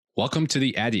Welcome to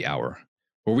the Addy Hour,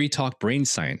 where we talk brain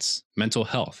science, mental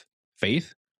health,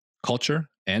 faith, culture,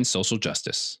 and social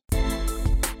justice.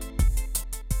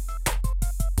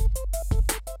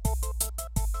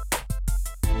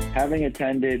 Having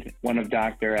attended one of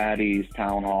Dr. Addy's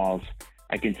town halls,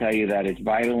 I can tell you that it's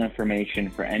vital information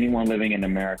for anyone living in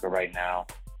America right now.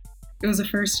 It was the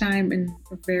first time in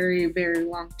a very, very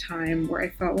long time where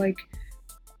I felt like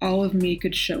all of me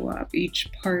could show up,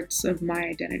 each parts of my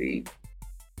identity.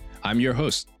 I'm your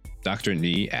host, Dr.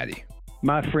 Nee Addy.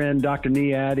 My friend, Dr.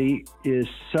 Nee Addy, is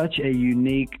such a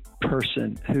unique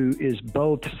person who is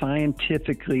both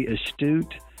scientifically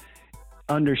astute,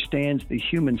 understands the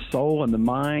human soul and the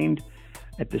mind.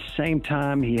 At the same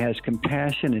time, he has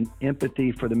compassion and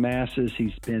empathy for the masses.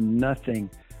 He's been nothing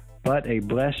but a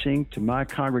blessing to my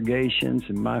congregations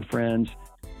and my friends.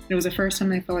 It was the first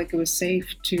time I felt like it was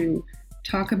safe to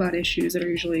talk about issues that are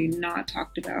usually not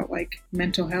talked about, like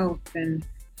mental health and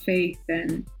faith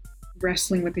and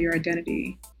wrestling with your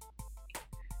identity.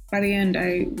 By the end,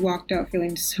 I walked out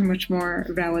feeling so much more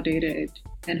validated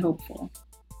and hopeful.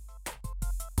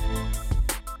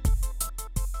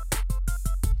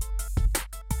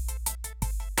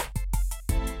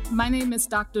 My name is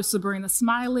Dr. Sabrina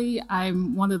Smiley.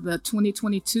 I'm one of the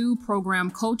 2022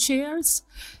 program co-chairs,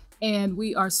 and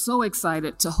we are so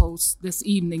excited to host this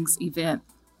evening's event.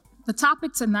 The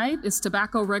topic tonight is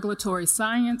tobacco regulatory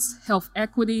science, health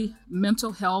equity,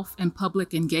 mental health, and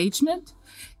public engagement.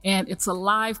 And it's a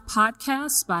live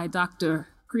podcast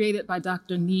created by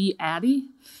Dr. Nee Addy.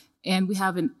 And we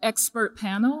have an expert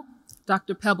panel,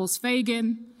 Dr. Pebbles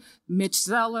Fagan, Mitch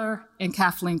Zeller, and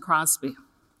Kathleen Crosby.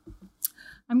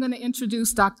 I'm going to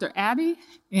introduce Dr. Addy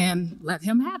and let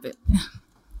him have it.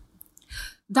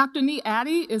 Dr. Nee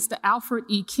Addy is the Alfred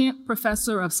E. Kent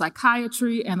Professor of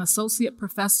Psychiatry and Associate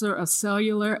Professor of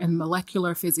Cellular and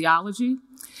Molecular Physiology.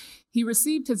 He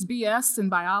received his BS in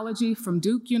biology from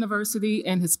Duke University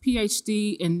and his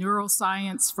PhD in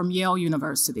neuroscience from Yale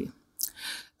University.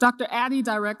 Dr. Addy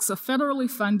directs a federally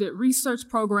funded research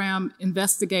program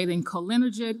investigating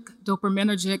cholinergic,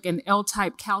 dopaminergic, and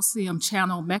L-type calcium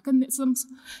channel mechanisms,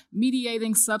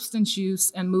 mediating substance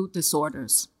use and mood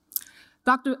disorders.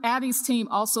 Dr. Addy's team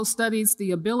also studies the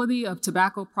ability of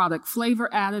tobacco product flavor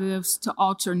additives to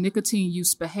alter nicotine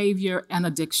use behavior and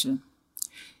addiction.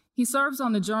 He serves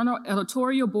on the journal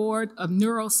editorial board of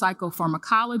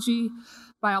Neuropsychopharmacology,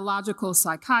 Biological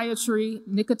Psychiatry,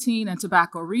 Nicotine and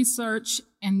Tobacco Research,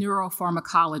 and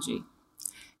Neuropharmacology,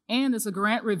 and is a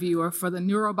grant reviewer for the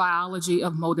Neurobiology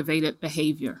of Motivated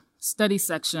Behavior study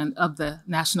section of the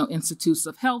National Institutes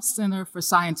of Health Center for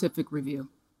Scientific Review.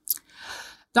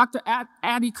 Dr.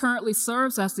 Addy currently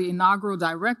serves as the inaugural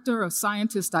Director of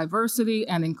Scientist Diversity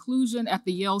and Inclusion at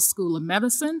the Yale School of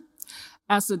Medicine,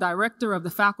 as the Director of the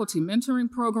Faculty Mentoring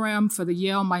Program for the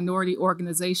Yale Minority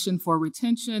Organization for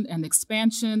Retention and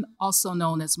Expansion, also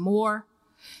known as MORE,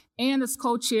 and as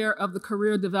co-chair of the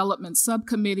Career Development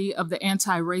Subcommittee of the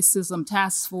Anti-Racism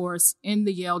Task Force in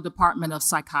the Yale Department of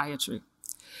Psychiatry.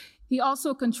 He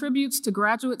also contributes to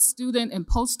graduate student and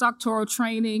postdoctoral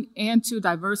training and to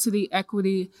diversity,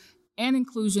 equity, and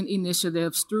inclusion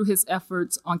initiatives through his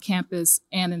efforts on campus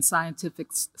and in scientific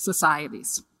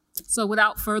societies. So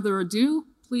without further ado,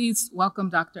 please welcome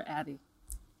Dr. Addy.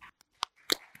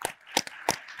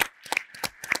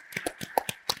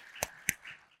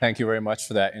 Thank you very much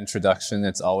for that introduction.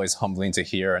 It's always humbling to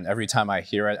hear, and every time I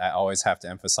hear it, I always have to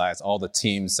emphasize all the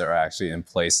teams that are actually in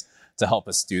place to help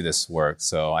us do this work.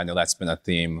 So I know that's been a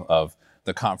theme of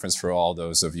the conference for all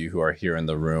those of you who are here in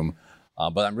the room.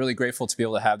 But I'm really grateful to be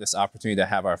able to have this opportunity to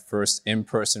have our first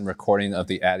in-person recording of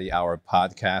the Addy Hour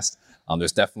podcast.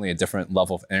 There's definitely a different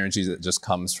level of energy that just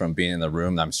comes from being in the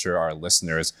room. And I'm sure our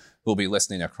listeners who will be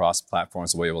listening across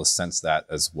platforms will be able to sense that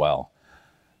as well.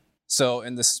 So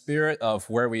in the spirit of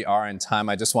where we are in time,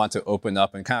 I just want to open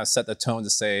up and kind of set the tone to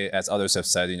say, as others have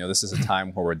said, this is a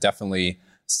time where we're definitely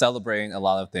celebrating a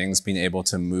lot of things, being able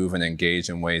to move and engage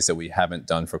in ways that we haven't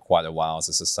done for quite a while as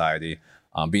a society,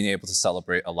 being able to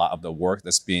celebrate a lot of the work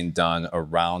that's being done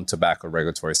around tobacco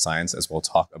regulatory science, as we'll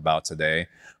talk about today.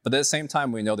 But at the same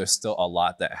time, we know there's still a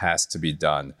lot that has to be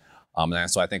done. And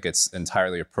so I think it's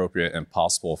entirely appropriate and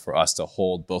possible for us to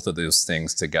hold both of those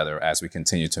things together as we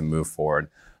continue to move forward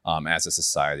as a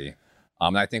society.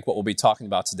 And I think what we'll be talking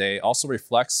about today also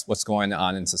reflects what's going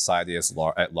on in society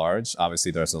at large.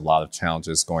 Obviously, there's a lot of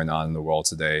challenges going on in the world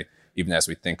today, even as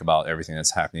we think about everything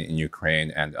that's happening in Ukraine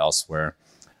and elsewhere.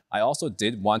 I also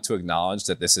did want to acknowledge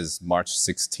that this is March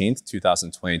 16th,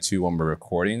 2022 when we're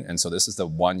recording. And so this is the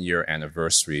 1-year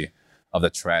anniversary of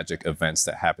the tragic events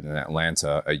that happened in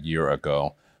Atlanta a year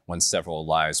ago when several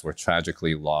lives were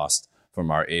tragically lost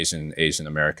from our Asian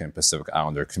American Pacific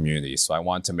Islander community. So I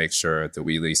want to make sure that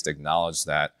we at least acknowledge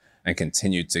that and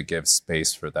continue to give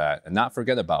space for that and not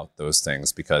forget about those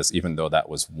things, because even though that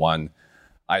was one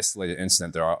isolated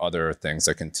incident, there are other things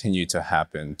that continue to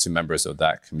happen to members of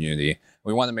that community.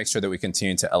 We want to make sure that we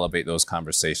continue to elevate those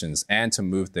conversations and to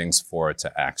move things forward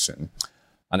to action.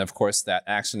 And of course, that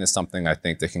action is something I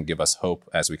think that can give us hope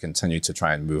as we continue to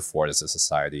try and move forward as a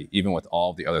society, even with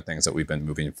all the other things that we've been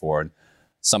moving forward,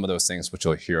 some of those things which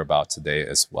you'll hear about today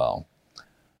as well.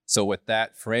 So with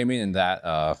that framing and that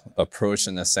approach,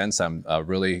 in a sense, I'm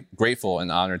really grateful and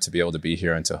honored to be able to be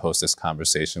here and to host this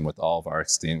conversation with all of our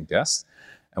esteemed guests,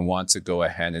 and want to go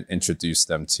ahead and introduce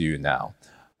them to you now.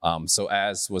 So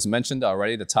as was mentioned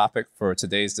already, the topic for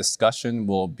today's discussion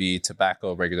will be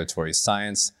tobacco regulatory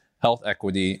science, health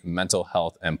equity, mental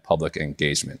health, and public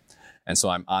engagement. And so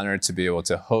I'm honored to be able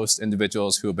to host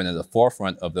individuals who have been at the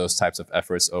forefront of those types of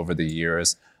efforts over the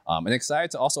years, and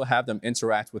excited to also have them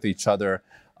interact with each other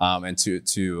and to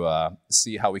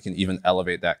see how we can even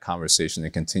elevate that conversation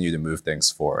and continue to move things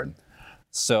forward.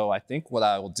 So I think what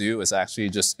I will do is actually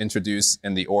just introduce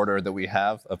in the order that we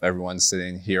have of everyone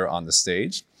sitting here on the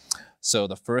stage. So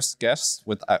the first guest,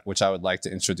 which I would like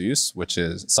to introduce, which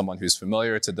is someone who's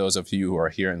familiar to those of you who are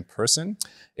here in person,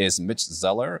 is Mitch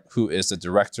Zeller, who is the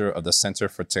director of the Center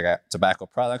for Tobacco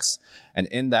Products. And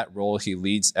in that role, he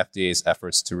leads FDA's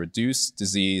efforts to reduce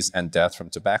disease and death from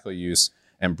tobacco use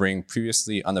and bring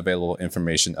previously unavailable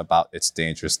information about its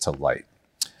dangers to light.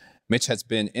 Mitch has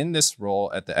been in this role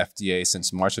at the FDA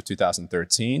since March of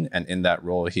 2013, and in that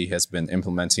role, he has been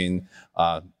implementing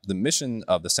the mission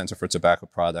of the Center for Tobacco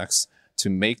Products to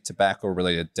make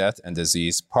tobacco-related death and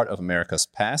disease part of America's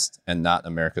past and not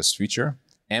America's future,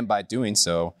 and by doing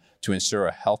so, to ensure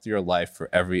a healthier life for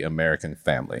every American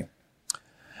family.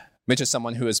 Mitch is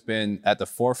someone who has been at the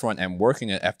forefront and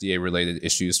working at FDA-related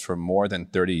issues for more than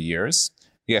 30 years.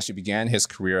 He actually began his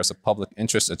career as a public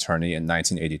interest attorney in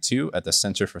 1982 at the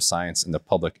Center for Science in the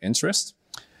Public Interest.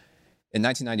 In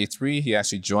 1993, he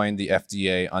actually joined the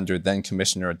FDA under then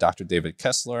Commissioner Dr. David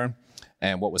Kessler,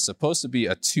 and what was supposed to be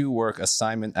a 2-work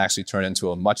assignment actually turned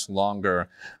into a much longer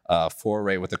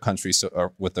foray with the country,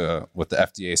 with the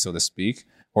FDA, so to speak,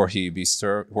 where he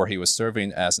was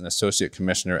serving as an associate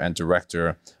commissioner and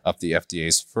director of the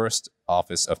FDA's first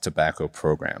Office of Tobacco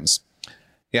Programs.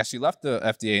 He actually left the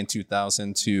FDA in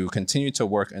 2000 to continue to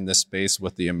work in this space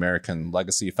with the American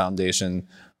Legacy Foundation,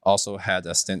 also had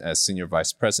a stint as senior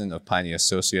vice president of Piney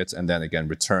Associates, and then again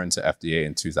returned to FDA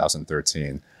in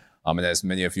 2013. And as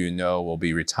many of you know, will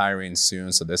be retiring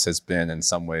soon, so this has been in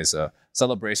some ways a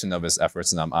celebration of his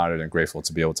efforts, and I'm honored and grateful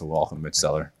to be able to welcome Mitch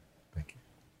Zeller. Thank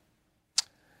you.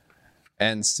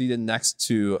 And seated next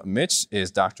to Mitch is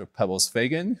Dr. Pebbles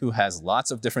Fagan, who has lots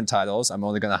of different titles. I'm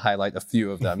only going to highlight a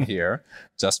few of them here,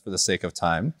 just for the sake of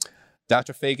time.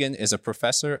 Dr. Fagan is a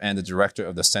professor and the director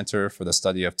of the Center for the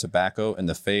Study of Tobacco in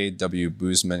the Fay W.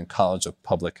 Boozman College of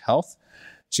Public Health.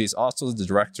 She's also the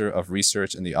director of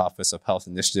research in the Office of Health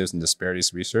Initiatives and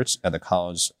Disparities Research at the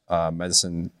College of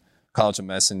Medicine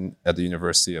at the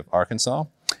University of Arkansas.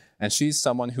 And she's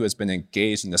someone who has been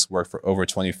engaged in this work for over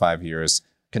 25 years,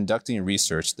 conducting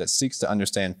research that seeks to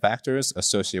understand factors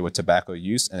associated with tobacco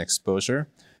use and exposure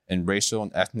in racial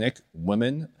and ethnic,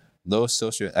 women, low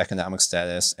socioeconomic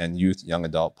status, and youth young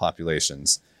adult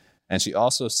populations. And she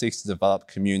also seeks to develop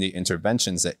community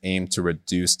interventions that aim to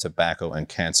reduce tobacco and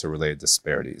cancer-related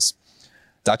disparities.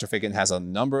 Dr. Fagan has a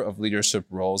number of leadership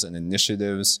roles and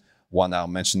initiatives. One I'll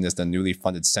mention is the newly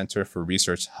funded Center for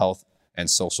Research, Health, and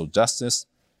Social Justice.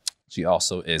 She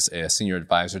also is a senior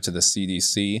advisor to the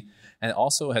CDC, and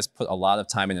also has put a lot of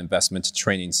time and investment to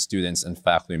training students and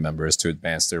faculty members to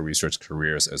advance their research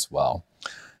careers as well.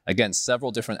 Again,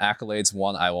 several different accolades.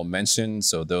 One I will mention,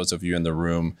 so those of you in the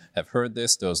room have heard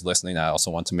this. Those listening, I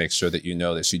also want to make sure that you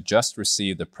know that she just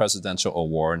received the Presidential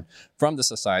Award from the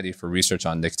Society for Research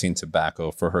on Nicotine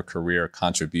Tobacco for her career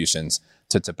contributions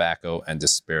to tobacco and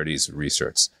disparities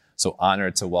research. So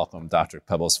honored to welcome Dr.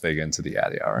 Pebbles Fagan to the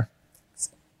Addy Hour.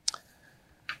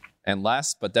 And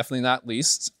last, but definitely not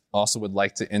least, also would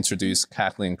like to introduce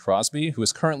Kathleen Crosby, who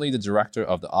is currently the director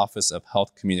of the Office of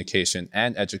Health Communication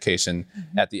and Education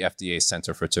at the FDA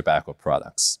Center for Tobacco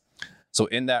Products. So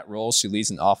in that role, she leads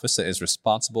an office that is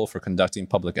responsible for conducting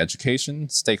public education,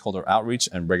 stakeholder outreach,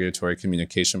 and regulatory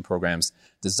communication programs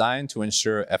designed to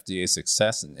ensure FDA's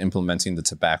success in implementing the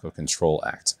Tobacco Control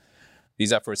Act.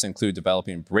 These efforts include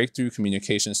developing breakthrough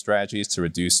communication strategies to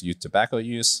reduce youth tobacco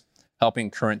use, helping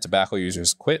current tobacco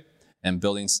users quit, and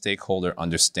building stakeholder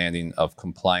understanding of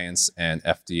compliance and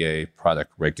FDA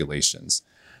product regulations.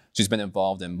 She's been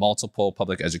involved in multiple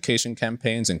public education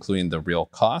campaigns, including The Real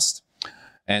Cost,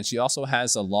 And she also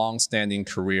has a long-standing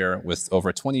career with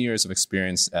over 20 years of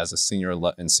experience as a senior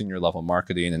level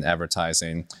marketing and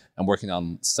advertising, and working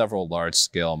on several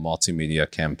large-scale multimedia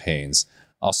campaigns.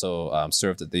 Also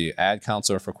served at the ad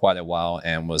council for quite a while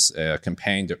and was a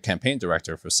campaign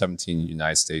director for 17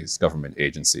 United States government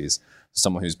agencies.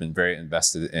 Someone who's been very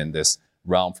invested in this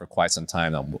realm for quite some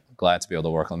time. I'm glad to be able to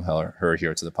work on her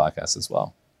here to the podcast as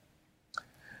well.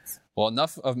 Well,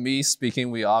 enough of me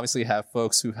speaking. We obviously have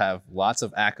folks who have lots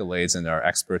of accolades and are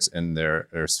experts in their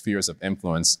spheres of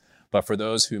influence. But for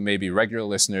those who may be regular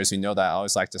listeners, you know that I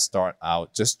always like to start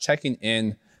out just checking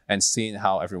in and seeing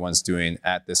how everyone's doing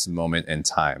at this moment in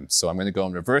time. So I'm going to go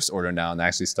in reverse order now and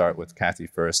actually start with Kathy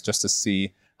first, just to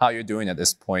see how you're doing at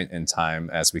this point in time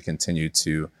as we continue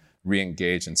to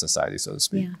re-engage in society, so to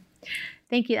speak. Yeah.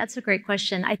 Thank you. That's a great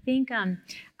question. I think,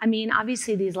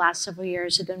 obviously these last several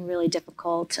years have been really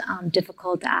difficult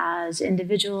as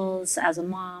individuals, as a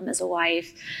mom, as a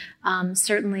wife,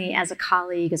 certainly as a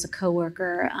colleague, as a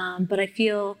coworker. But I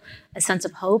feel a sense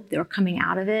of hope that we're coming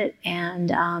out of it.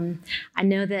 And I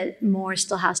know that more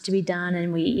still has to be done.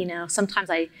 And sometimes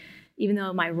even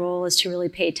though my role is to really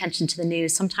pay attention to the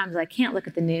news, sometimes I can't look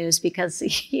at the news because,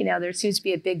 there seems to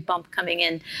be a big bump coming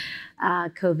in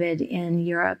COVID in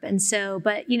Europe. And so,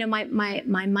 but, my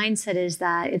mindset is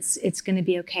that it's going to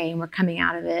be okay and we're coming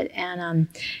out of it. And,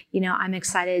 I'm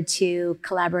excited to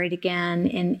collaborate again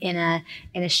in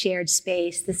a shared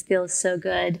space. This feels so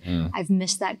good. I've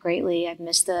missed that greatly. I've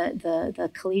missed the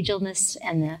collegialness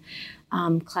and the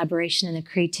collaboration and the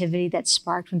creativity that's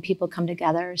sparked when people come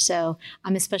together. So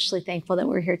I'm especially thankful that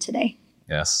we're here today.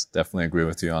 Yes, definitely agree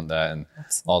with you on that, and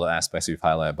all the aspects you've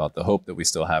highlighted about the hope that we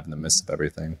still have in the midst of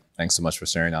everything. Thanks so much for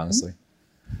sharing, honestly.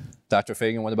 Dr.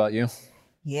 Fagan, what about you?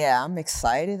 Yeah, I'm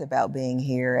excited about being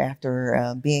here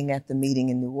after being at the meeting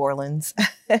in New Orleans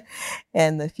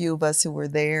and the few of us who were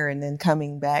there, and then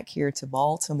coming back here to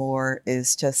Baltimore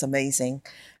is just amazing.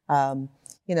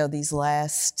 These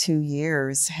last 2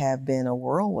 years have been a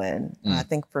whirlwind, I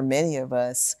think, for many of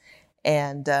us.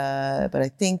 And but I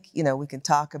think, we can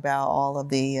talk about all of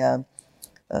the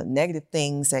negative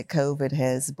things that COVID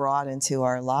has brought into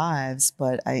our lives.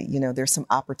 But, there's some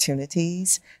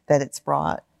opportunities that it's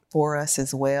brought for us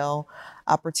as well.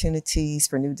 Opportunities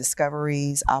for new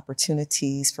discoveries,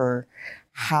 opportunities for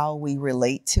how we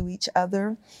relate to each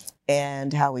other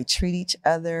and how we treat each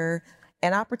other,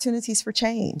 and opportunities for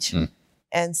change.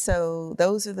 And so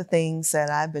those are the things that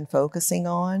I've been focusing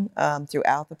on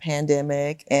throughout the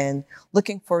pandemic, and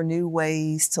looking for new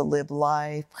ways to live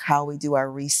life, how we do our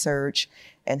research,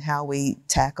 and how we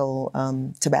tackle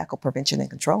tobacco prevention and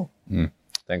control.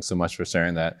 Thanks so much for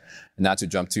sharing that. And not to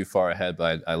jump too far ahead,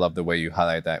 but I love the way you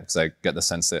highlight that, because I get the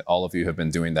sense that all of you have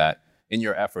been doing that in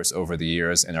your efforts over the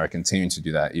years and are continuing to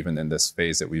do that even in this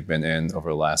phase that we've been in over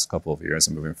the last couple of years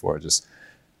and moving forward. Just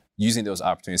using those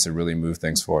opportunities to really move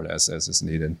things forward as is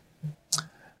needed.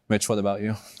 Mitch, what about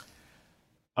you?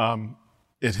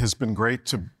 It has been great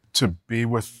to be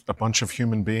with a bunch of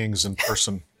human beings in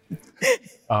person.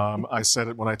 I said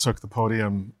it when I took the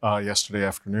podium yesterday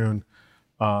afternoon.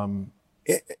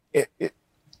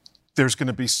 There's going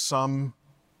to be some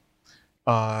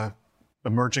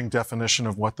emerging definition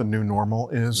of what the new normal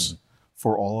is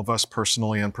for all of us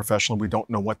personally and professionally. We don't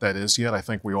know what that is yet. I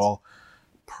think we all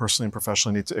personally and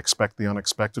professionally need to expect the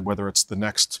unexpected, whether it's the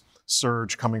next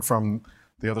surge coming from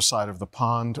the other side of the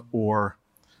pond or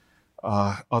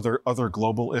other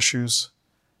global issues.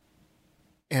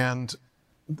 And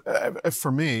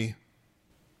for me,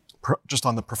 just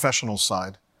on the professional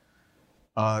side,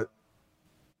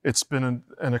 it's been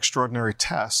an extraordinary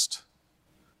test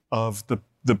of the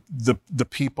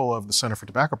people of the Center for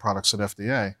Tobacco Products at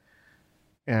FDA.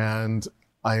 And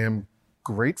I am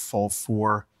grateful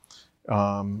for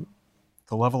the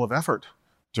level of effort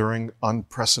during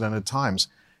unprecedented times.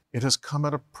 It has come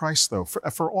at a price, though,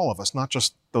 for all of us, not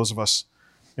just those of us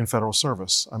in federal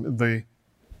service. The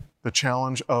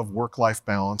challenge of work-life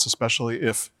balance, especially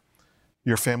if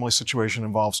your family situation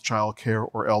involves child care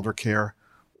or elder care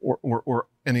or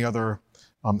any other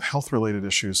health-related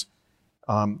issues,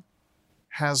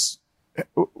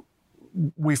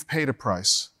 we've paid a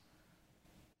price,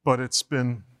 but it's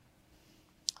been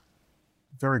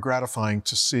very gratifying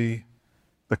to see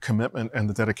the commitment and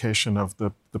the dedication of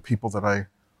the people that I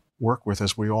work with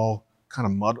as we all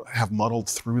kind of have muddled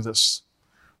through this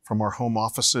from our home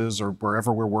offices or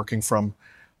wherever we're working from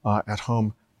at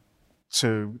home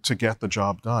to get the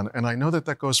job done. And I know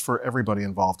that goes for everybody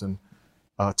involved in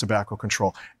tobacco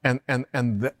control. And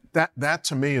that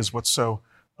to me is what's so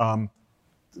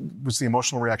was the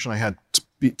emotional reaction I had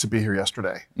to be here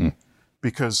yesterday,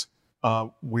 because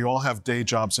we all have day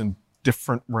jobs in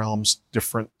different realms,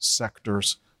 different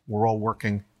sectors. We're all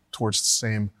working towards the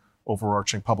same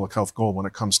overarching public health goal when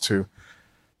it comes to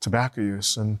tobacco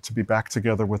use, and to be back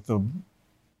together with the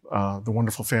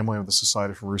wonderful family of the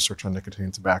Society for Research on Nicotine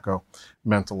and Tobacco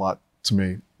meant a lot to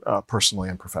me personally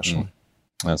and professionally.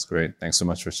 That's great. Thanks so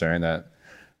much for sharing that.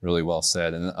 Really well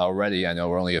said. And already, I know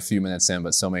we're only a few minutes in,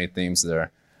 but so many themes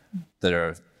that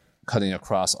are cutting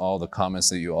across all the comments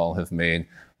that you all have made.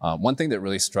 One thing that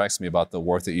really strikes me about the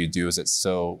work that you do is it's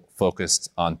so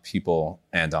focused on people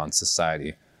and on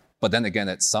society. But then again,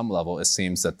 at some level, it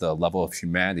seems that the level of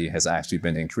humanity has actually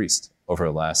been increased over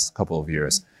the last couple of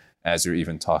years, as you're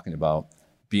even talking about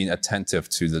being attentive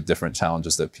to the different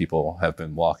challenges that people have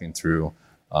been walking through.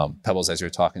 Pebbles, as you're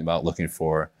talking about looking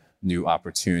for new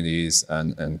opportunities,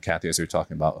 and Kathy, as you're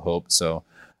talking about hope. So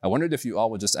I wondered if you all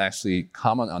would just actually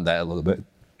comment on that a little bit,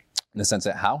 in the sense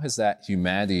that how has that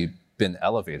humanity been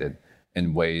elevated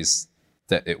in ways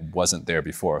that it wasn't there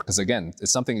before? Because again,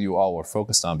 it's something you all were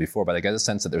focused on before, but I get a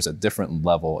sense that there's a different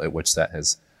level at which that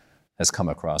has come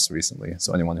across recently.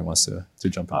 So anyone who wants to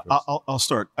jump in first. I'll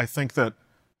start. I think that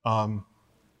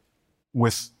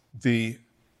with the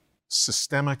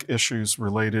systemic issues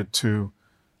related to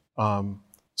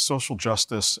social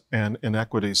justice and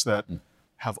inequities that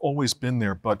have always been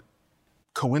there, but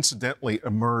coincidentally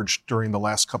emerged during the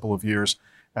last couple of years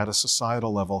at a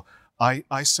societal level,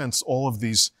 I sense all of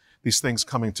these things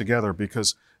coming together,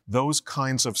 because those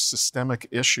kinds of systemic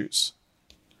issues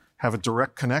have a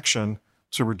direct connection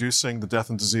to reducing the death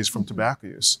and disease from tobacco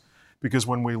use. Because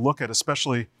when we look at,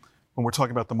 especially when we're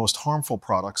talking about the most harmful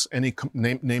products,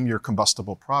 name your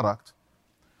combustible product,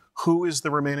 who is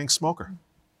the remaining smoker?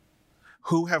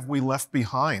 Who have we left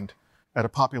behind at a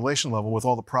population level with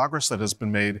all the progress that has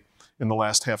been made in the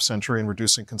last half century in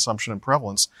reducing consumption and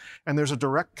prevalence? And there's a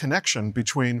direct connection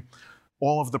between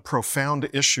all of the profound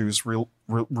issues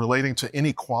relating to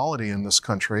inequality in this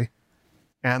country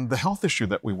and the health issue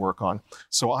that we work on.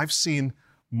 So I've seen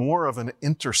more of an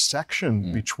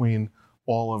intersection between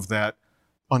all of that,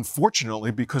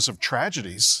 unfortunately, because of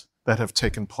tragedies that have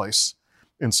taken place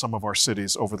in some of our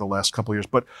cities over the last couple of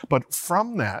years. But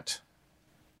from that,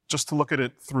 just to look at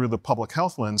it through the public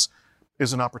health lens,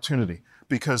 is an opportunity,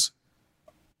 because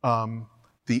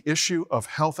the issue of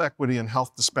health equity and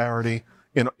health disparity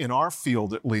in our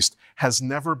field, at least, has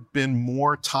never been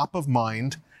more top of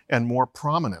mind and more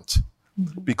prominent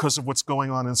because of what's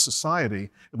going on in society,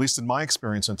 at least in my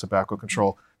experience in tobacco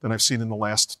control, than I've seen in the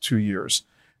last 2 years.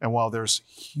 And while there's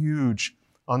huge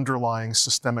underlying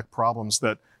systemic problems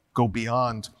that go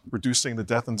beyond reducing the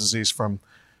death and disease from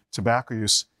tobacco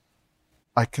use,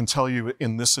 I can tell you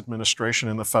in this administration,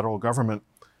 in the federal government,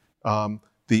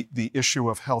 the issue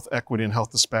of health equity and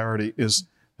health disparity is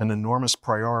an enormous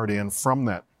priority. And from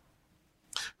that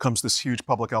comes this huge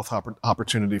public health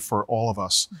opportunity for all of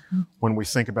us when we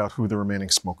think about who the remaining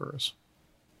smoker is.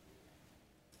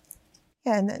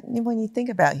 Yeah, and when you think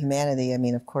about humanity, I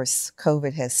mean, of course,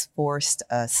 COVID has forced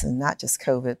us, and not just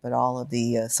COVID, but all of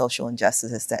the social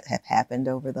injustices that have happened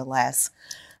over the last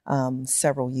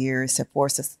several years have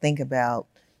forced us to think about,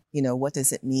 what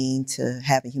does it mean to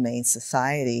have a humane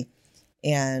society?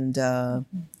 And,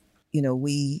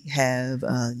 we have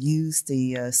used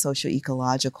the social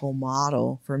ecological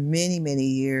model for many, many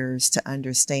years to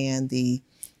understand the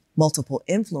multiple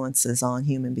influences on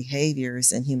human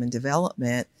behaviors and human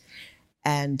development,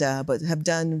 and but have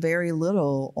done very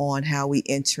little on how we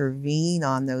intervene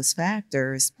on those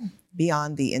factors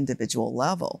beyond the individual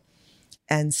level.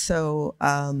 And so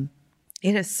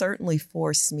it has certainly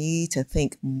forced me to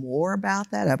think more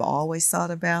about that. I've always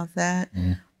thought about that.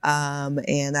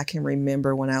 And I can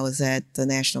remember when I was at the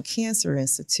National Cancer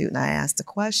Institute and I asked the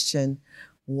question,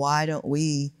 why don't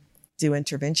we do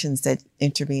interventions that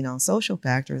intervene on social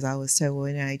factors? I was told,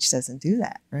 well, NIH doesn't do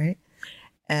that, right?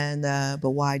 And but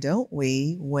why don't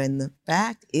we, when the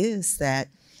fact is that,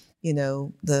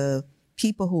 the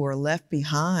people who are left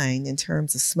behind in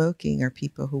terms of smoking are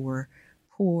people who are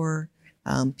poor,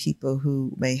 people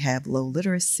who may have low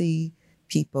literacy,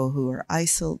 people who are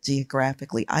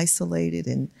geographically isolated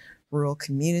in rural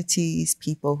communities,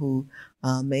 people who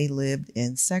may live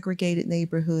in segregated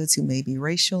neighborhoods, who may be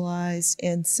racialized.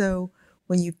 And so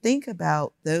when you think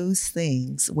about those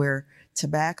things where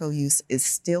tobacco use is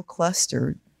still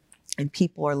clustered and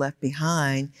people are left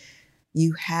behind,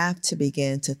 you have to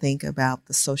begin to think about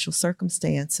the social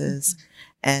circumstances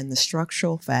and the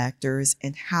structural factors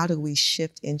and how do we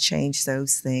shift and change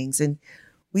those things. And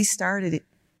we started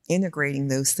integrating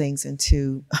those things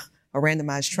into a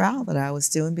randomized trial that I was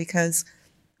doing because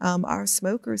our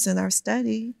smokers in our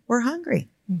study were hungry.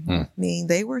 I mean,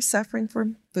 they were suffering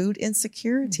from food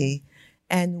insecurity.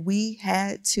 And we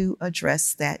had to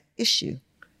address that issue.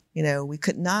 You know, we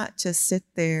could not just sit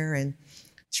there and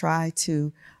try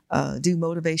to do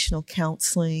motivational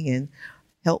counseling and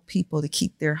help people to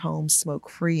keep their homes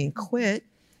smoke-free and quit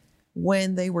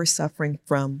when they were suffering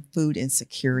from food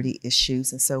insecurity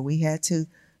issues. And so we had to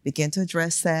begin to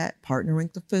address that, partnering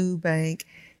with the food bank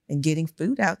and getting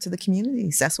food out to the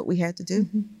communities. That's what we had to do.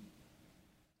 Mm-hmm.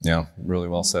 Yeah, really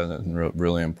well said and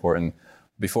really important.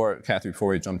 Kathy, before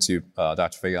we jump to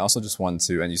Dr. Fagan, I also just wanted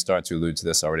to, and you started to allude to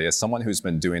this already, as someone who's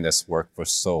been doing this work for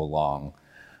so long,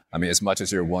 I mean, as much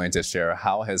as you're willing to share,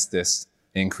 how has this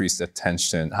increased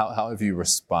attention, how have you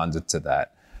responded to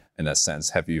that in a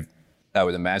sense? I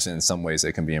would imagine in some ways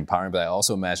it can be empowering, but I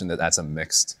also imagine that that's a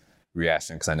mixed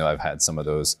reaction, because I know I've had some of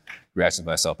those reactions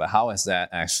myself, but how has that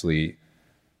actually,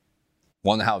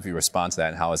 how have you responded to that,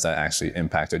 and how has that actually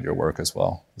impacted your work as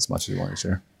well, as much as you want to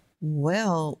share?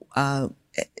 Well,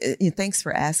 thanks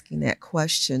for asking that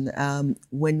question.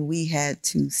 When we had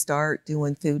to start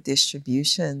doing food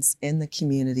distributions in the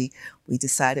community, we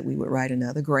decided we would write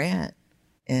another grant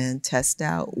and test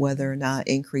out whether or not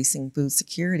increasing food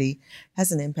security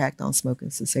has an impact on smoking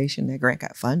cessation. That grant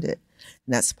got funded.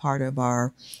 And that's part of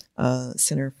our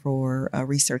Center for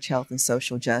Research, Health, and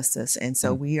Social Justice. And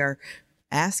so we are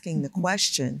asking the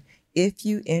question, if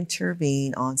you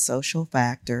intervene on social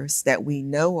factors that we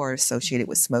know are associated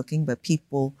with smoking, but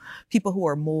people who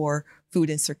are more food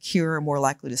insecure are more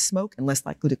likely to smoke and less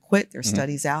likely to quit. There are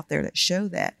studies out there that show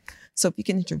that. So if you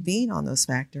can intervene on those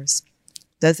factors,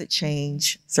 does it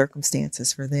change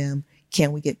circumstances for them?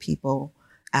 Can we get people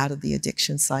out of the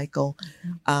addiction cycle?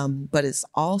 But it's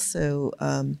also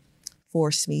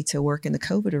forced me to work in the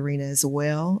COVID arena as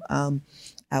well.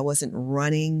 I wasn't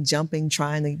running, jumping,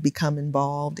 trying to become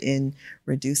involved in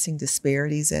reducing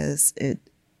disparities as it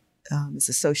is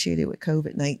associated with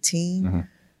COVID-19.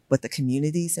 But the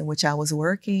communities in which I was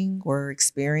working were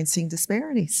experiencing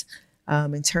disparities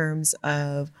in terms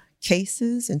of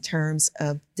cases, in terms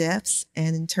of deaths,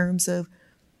 and in terms of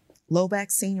low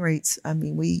vaccine rates. I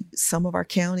mean, some of our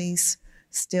counties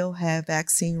still have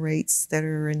vaccine rates that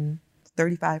are in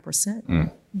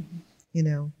 35%, you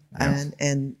know. Yeah.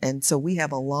 And so we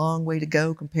have a long way to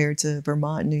go compared to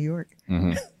Vermont and New York.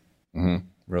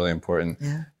 Really important.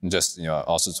 Yeah. And just, I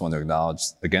also just want to acknowledge,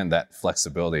 again, that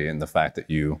flexibility and the fact that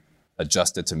you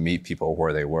adjusted to meet people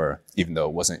where they were, even though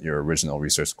it wasn't your original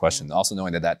research question. Yeah. Also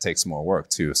knowing that takes more work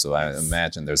too. So I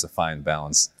imagine there's a fine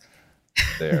balance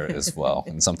there as well,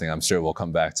 and something I'm sure we'll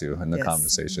come back to in the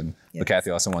conversation. But Kathy,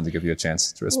 I also wanted to give you a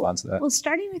chance to respond to that. Well,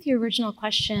 starting with your original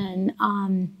question,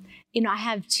 I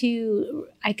have two,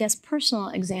 I guess, personal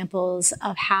examples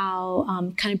of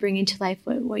how kind of bringing to life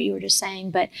what you were just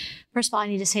saying. But first of all, I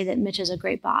need to say that Mitch is a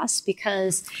great boss,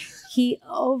 because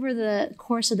over the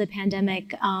course of the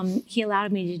pandemic, he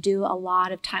allowed me to do a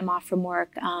lot of time off from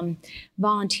work,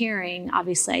 volunteering.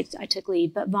 Obviously, I took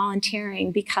leave, but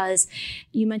volunteering, because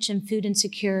you mentioned food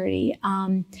insecurity.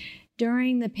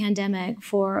 During the pandemic,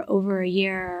 for over a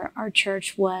year, our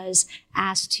church was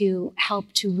asked to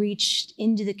help to reach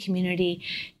into the community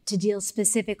to deal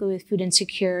specifically with food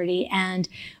insecurity. And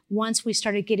once we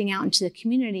started getting out into the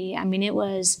community, I mean, it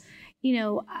was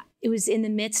in the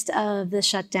midst of the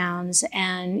shutdowns,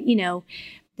 and,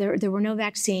 there were no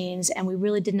vaccines, and we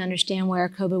really didn't understand where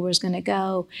COVID was going to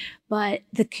go. But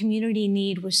the community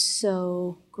need was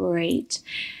so great.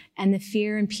 And the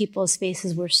fear in people's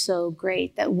faces were so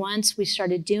great that once we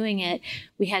started doing it,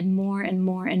 we had more and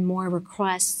more and more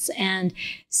requests. And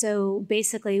so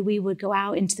basically we would go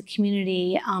out into the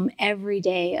community every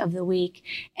day of the week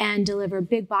and deliver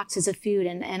big boxes of food.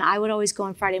 And I would always go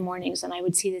on Friday mornings, and I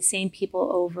would see the same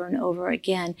people over and over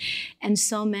again. And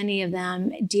so many of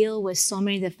them deal with so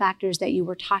many of the factors that you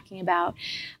were talking about.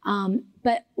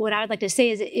 But what I would like to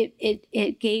say is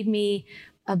it gave me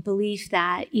a belief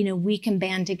that, we can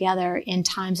band together in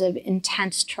times of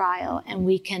intense trial, and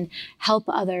we can help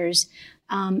others.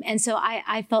 And so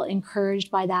I felt encouraged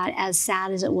by that, as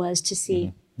sad as it was to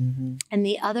see. And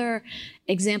the other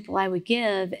example I would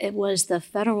give, it was the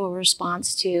federal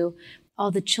response to all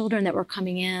the children that were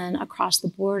coming in across the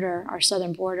border, our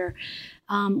southern border,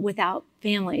 without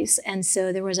families. And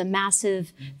so there was a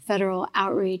massive federal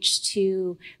outreach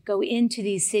to go into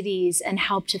these cities and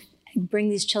help to bring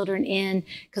these children in,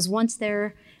 because once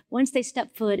they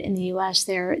step foot in the U.S.,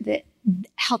 the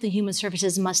Health and Human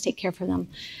Services must take care for them.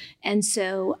 And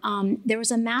so there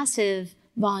was a massive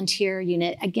volunteer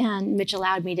unit. Again, Mitch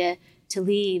allowed me to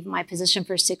leave my position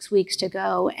for 6 weeks to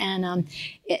go. And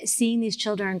seeing these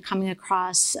children coming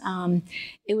across,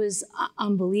 it was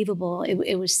unbelievable.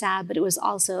 It was sad, but it was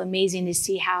also amazing to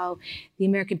see how the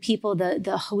American people,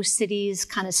 the host cities,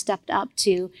 kind of stepped up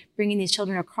to bringing these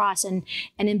children across. And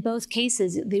in both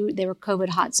cases, they were COVID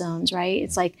hot zones, right?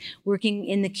 It's like working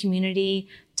in the community,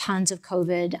 tons of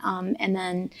COVID, and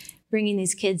then bringing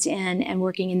these kids in and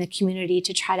working in the community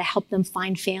to try to help them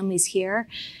find families here.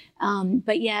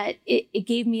 But yet it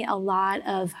gave me a lot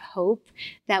of hope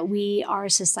that we are a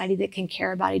society that can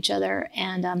care about each other.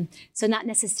 And so not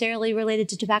necessarily related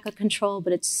to tobacco control,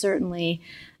 but it's certainly,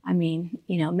 I mean,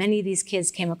 many of these kids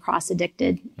came across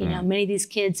addicted. Many of these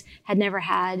kids had never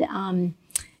had,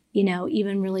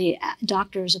 even really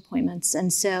doctor's appointments.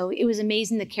 And so it was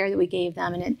amazing the care that we gave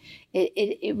them. And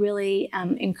it really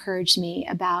encouraged me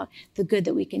about the good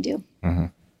that we can do. Mm-hmm.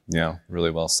 Yeah,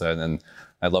 really well said. And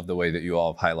I love the way that you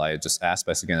all have highlighted just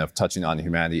aspects, again, of touching on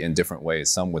humanity in different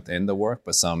ways, some within the work,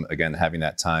 but some, again, having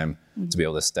that time to be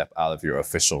able to step out of your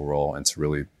official role and to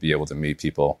really be able to meet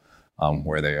people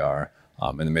where they are.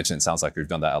 And Mitch, it sounds like you've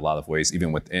done that a lot of ways,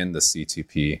 even within the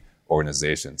CTP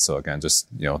organization. So again, just,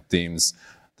 themes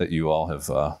that you all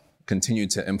have continued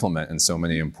to implement in so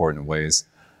many important ways.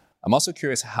 I'm also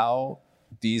curious how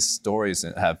these stories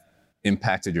have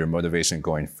impacted your motivation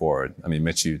going forward. I mean,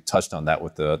 Mitch, you touched on that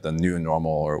with the new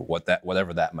normal or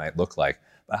whatever that might look like.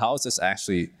 But how is this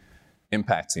actually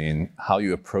impacting how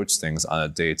you approach things on a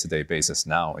day-to-day basis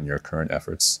now in your current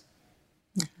efforts?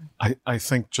 I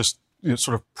think just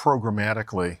sort of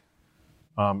programmatically,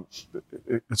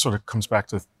 it sort of comes back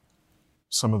to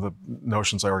some of the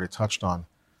notions I already touched on.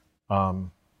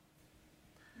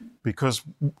 Because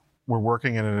we're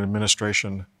working in an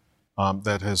administration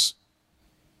that has,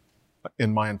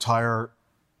 in my entire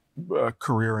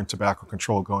career in tobacco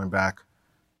control, going back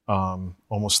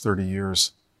almost 30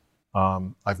 years,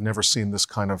 I've never seen this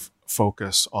kind of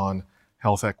focus on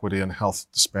health equity and health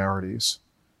disparities.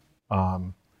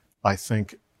 I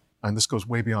think, and this goes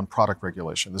way beyond product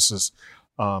regulation, this is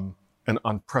an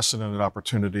unprecedented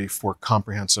opportunity for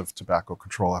comprehensive tobacco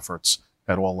control efforts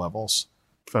at all levels,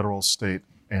 federal, state,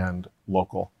 and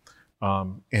local.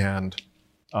 So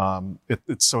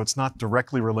it's not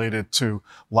directly related to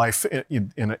life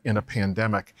in a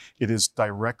pandemic. It is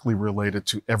directly related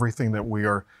to everything that we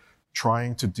are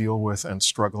trying to deal with and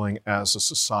struggling as a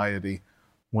society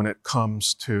when it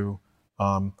comes to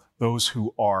those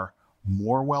who are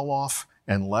more well off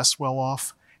and less well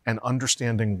off, and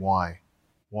understanding why.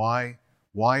 Why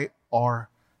are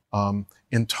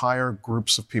entire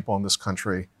groups of people in this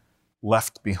country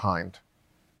left behind?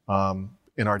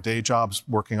 In our day jobs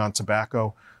working on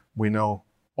tobacco, we know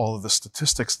all of the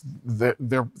statistics.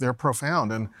 They're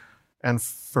profound, and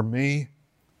for me,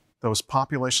 those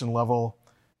population level,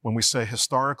 when we say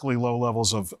historically low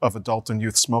levels of adult and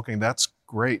youth smoking, that's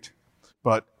great,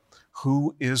 but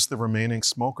who is the remaining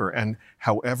smoker? And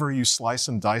however you slice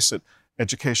and dice it,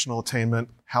 educational attainment,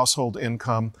 household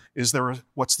income,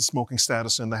 what's the smoking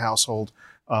status in the household,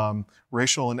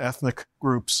 racial and ethnic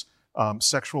groups,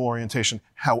 sexual orientation,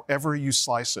 however you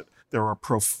slice it, there are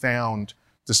profound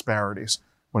disparities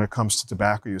when it comes to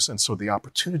tobacco use. And so the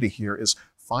opportunity here is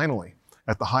finally,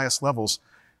 at the highest levels,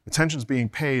 attention's being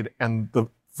paid, and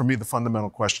for me, the fundamental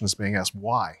question is being asked,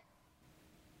 why?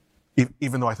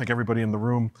 Even though I think everybody in the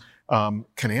room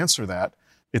can answer that,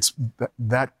 it's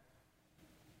that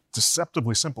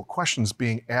deceptively simple questions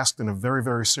being asked in a very,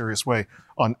 very serious way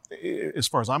on, as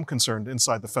far as I'm concerned,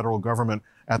 inside the federal government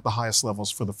at the highest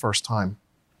levels for the first time.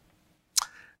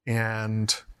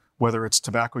 And whether it's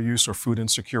tobacco use or food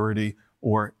insecurity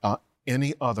or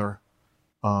any other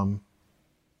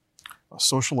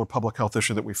social or public health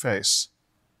issue that we face,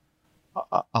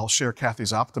 I'll share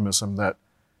Kathy's optimism that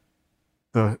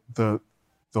the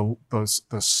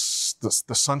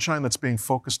sunshine that's being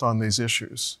focused on these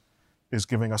issues is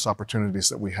giving us opportunities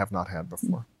that we have not had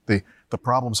before. The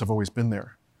problems have always been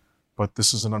there, but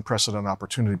this is an unprecedented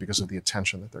opportunity because of the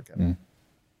attention that they're getting.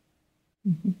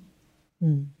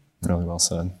 Really well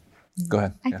said. Go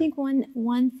ahead. I think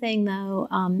one thing though,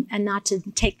 and not to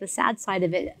take the sad side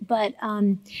of it, but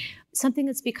something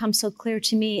that's become so clear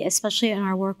to me, especially in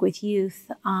our work with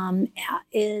youth,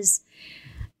 is,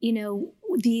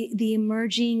 the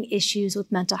emerging issues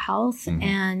with mental health.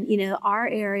 And, our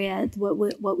area,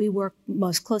 what we work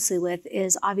most closely with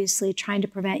is obviously trying to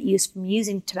prevent youth from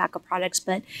using tobacco products.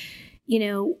 But,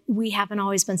 we haven't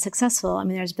always been successful. I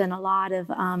mean, there's been a lot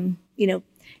of,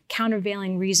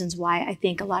 countervailing reasons why I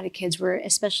think a lot of kids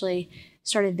especially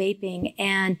started vaping.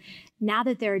 And now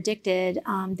that they're addicted,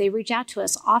 they reach out to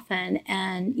us often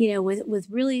and, with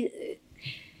really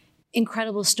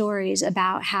incredible stories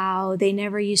about how they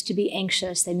never used to be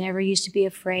anxious. They never used to be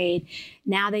afraid.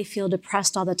 Now they feel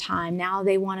depressed all the time. Now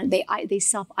they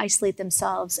self-isolate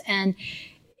themselves. And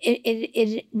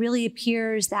it really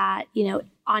appears that,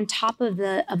 on top of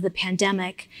the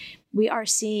pandemic, we are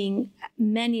seeing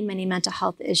many, many mental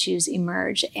health issues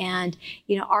emerge. And,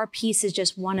 our piece is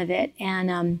just one of it.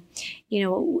 And,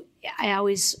 I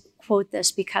always quote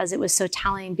this because it was so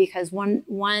telling, because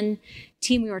one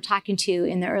team we were talking to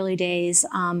in the early days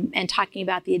and talking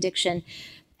about the addiction,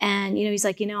 and, he's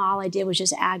like, all I did was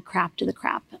just add crap to the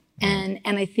crap. And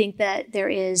I think that there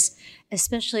is,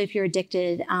 especially if you're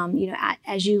addicted,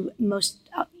 as you most,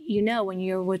 when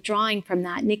you're withdrawing from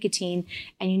that nicotine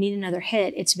and you need another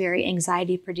hit, it's very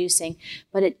anxiety producing.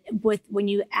 But when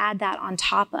you add that on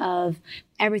top of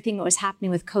everything that was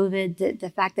happening with COVID, the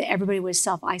fact that everybody was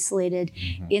self-isolated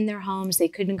in their homes, they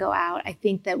couldn't go out, I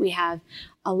think that we have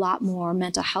a lot more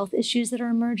mental health issues that are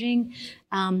emerging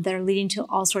that are leading to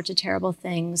all sorts of terrible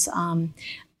things.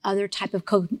 Other type of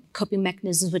coping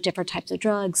mechanisms with different types of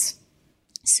drugs.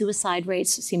 Suicide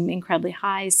rates seem incredibly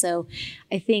high. So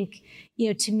I think,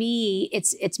 to me,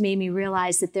 it's made me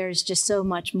realize that there's just so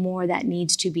much more that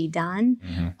needs to be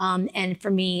done. And for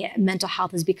me, mental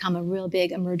health has become a real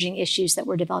big emerging issues that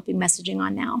we're developing messaging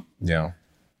on now.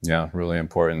 Yeah, really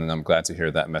important. And I'm glad to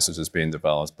hear that message is being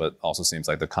developed, but also seems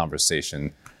like the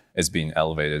conversation is being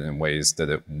elevated in ways that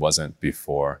it wasn't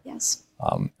before. Yes.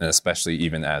 And especially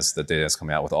even as the data is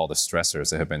coming out with all the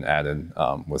stressors that have been added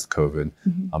with COVID.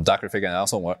 Dr. Fagan, I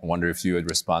also wonder if you would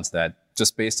respond to that,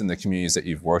 just based on the communities that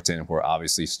you've worked in, where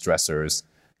obviously stressors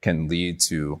can lead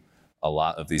to a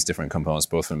lot of these different components,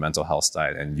 both from mental health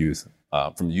side and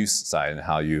from youth side, and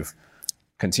how you've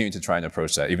continued to try and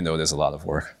approach that, even though there's a lot of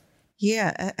work.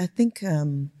 Yeah, I think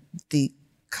the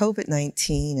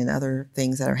COVID-19 and other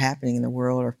things that are happening in the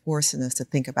world are forcing us to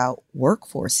think about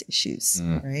workforce issues,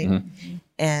 right?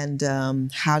 And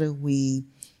how do we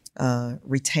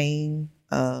retain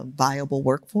a viable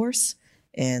workforce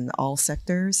in all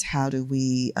sectors? How do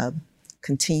we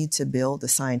continue to build the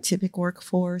scientific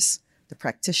workforce, the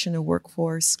practitioner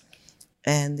workforce,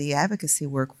 and the advocacy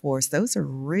workforce? Those are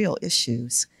real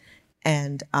issues.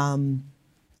 And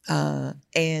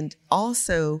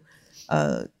also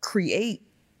create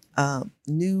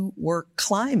new work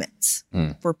climates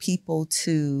for people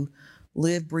to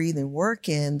live, breathe, and work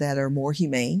in that are more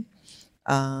humane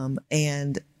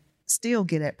and still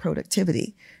get at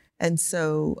productivity. And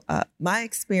so my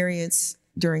experience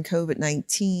during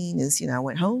COVID-19 is, I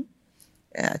went home,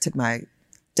 I took my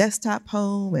desktop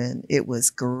home, and it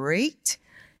was great.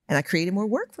 And I created more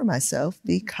work for myself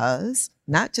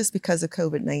not just because of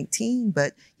COVID-19,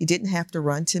 but you didn't have to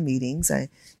run to meetings. I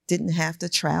didn't have to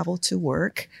travel to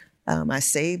work. I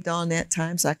saved on that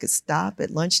time so I could stop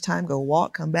at lunchtime, go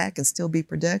walk, come back, and still be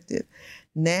productive.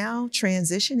 Now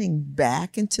transitioning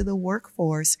back into the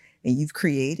workforce, and you've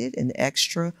created an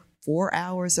extra 4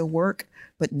 hours of work,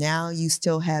 but now you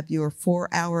still have your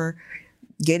 4-hour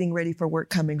getting ready for work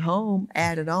coming home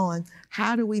added on.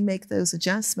 How do we make those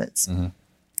adjustments?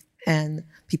 And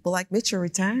people like Mitch are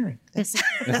retiring. That's his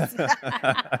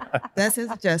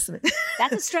adjustment.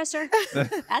 That's a stressor.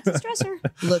 That's a stressor.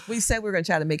 Look, we said we were going to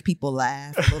try to make people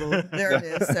laugh a little. There it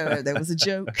is. So there was a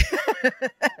joke.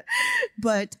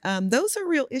 But those are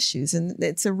real issues. And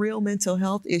it's a real mental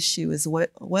health issue as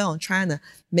well. And trying to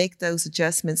make those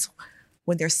adjustments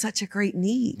when there's such a great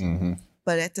need.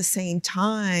 But at the same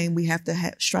time, we have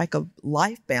to strike a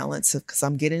life balance, because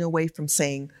I'm getting away from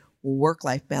saying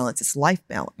work-life balance. It's life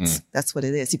balance. That's what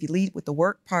it is. If you lead with the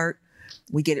work part,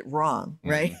 we get it wrong,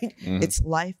 right? It's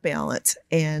life balance.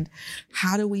 And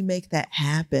how do we make that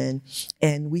happen?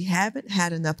 And we haven't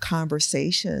had enough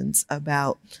conversations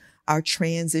about our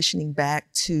transitioning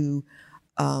back to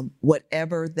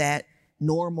whatever that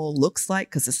normal looks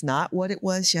like, because it's not what it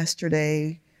was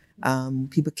yesterday.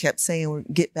 People kept saying,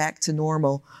 get back to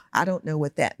normal. I don't know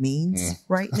what that means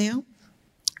right now.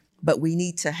 But we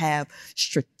need to have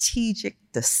strategic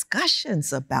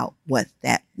discussions about what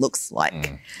that looks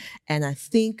like. And I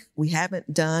think we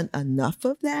haven't done enough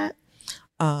of that.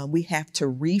 We have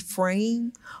to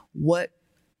reframe what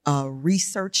a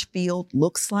research field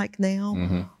looks like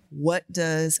now. What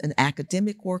does an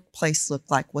academic workplace look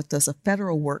like? What does a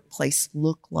federal workplace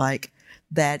look like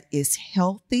that is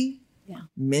healthy,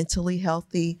 mentally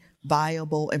healthy,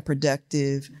 viable, and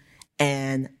productive,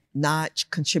 and not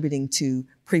contributing to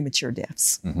premature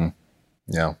deaths?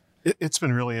 Yeah. It's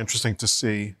been really interesting to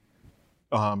see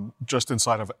just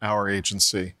inside of our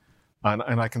agency.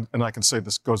 And I can say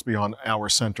this goes beyond our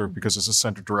center, because as a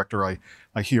center director, I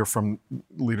hear from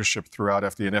leadership throughout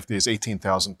FDA, and FDA is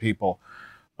 18,000 people,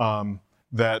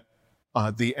 that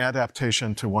the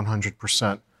adaptation to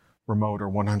 100% remote or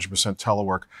 100%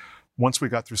 telework, once we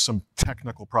got through some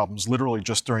technical problems, literally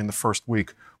just during the first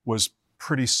week, was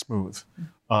pretty smooth.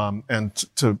 And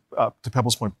to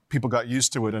Pebble's point, people got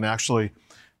used to it and actually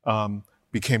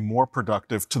became more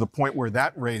productive to the point where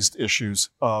that raised issues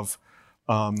of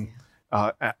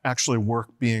actually work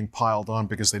being piled on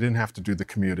because they didn't have to do the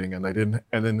commuting and they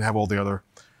didn't have all the other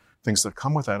things that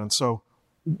come with that. And so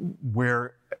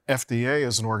where FDA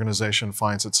as an organization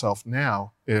finds itself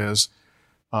now is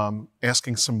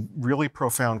asking some really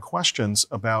profound questions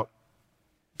about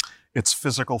its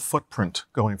physical footprint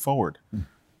going forward.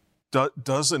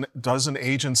 Does an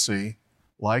agency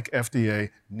like FDA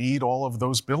need all of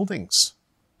those buildings?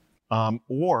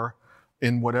 Or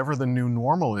in whatever the new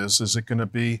normal is it going to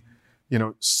be,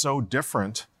 so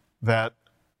different that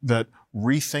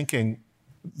rethinking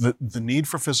the need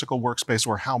for physical workspace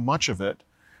or how much of it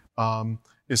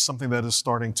is something that is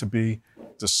starting to be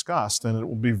discussed, and it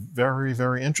will be very,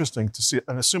 very interesting to see.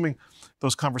 And assuming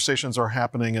those conversations are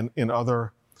happening in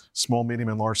other small, medium,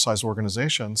 and large-size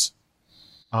organizations,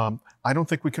 I don't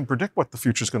think we can predict what the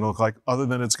future is going to look like, other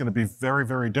than it's going to be very,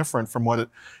 very different from what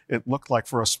it looked like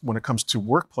for us when it comes to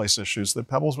workplace issues that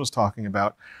Pebbles was talking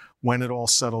about. When it all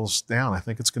settles down, I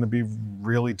think it's going to be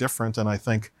really different, and I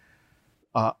think,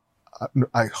 I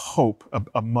hope,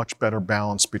 a much better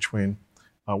balance between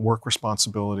work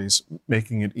responsibilities,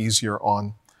 making it easier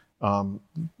on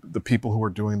the people who are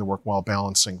doing the work while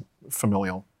balancing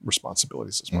familial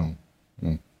responsibilities as well.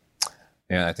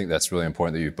 And I think that's really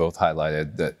important that you both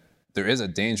highlighted that there is a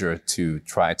danger to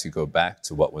try to go back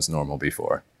to what was normal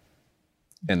before,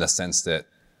 in the sense that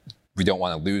we don't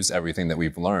want to lose everything that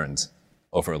we've learned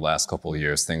over the last couple of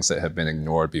years, things that have been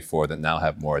ignored before that now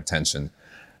have more attention.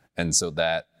 And so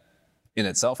that in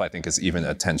itself, I think, is even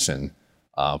a tension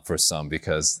for some,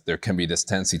 because there can be this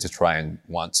tendency to try and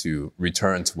want to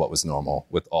return to what was normal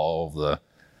with all of the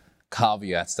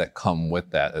caveats that come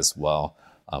with that as well.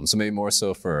 So maybe more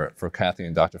so for Kathy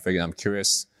and Dr. Fagan, I'm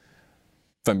curious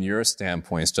from your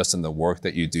standpoints, just in the work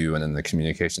that you do and in the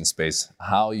communication space,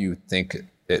 how you think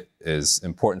it is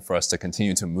important for us to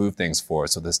continue to move things forward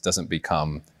so this doesn't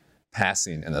become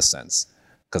passing in a sense.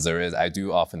 Because I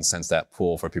do often sense that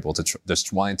pull for people to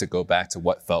just wanting to go back to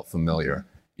what felt familiar,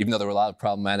 even though there were a lot of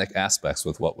problematic aspects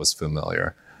with what was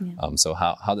familiar. Yeah. So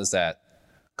how does that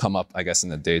come up, I guess,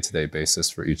 in a day-to-day basis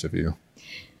for each of you?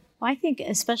 Well, I think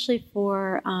especially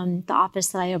for the office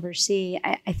that I oversee,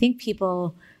 I think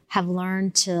people have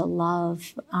learned to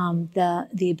love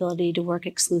the ability to work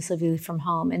exclusively from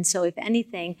home. And so if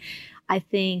anything, I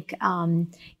think,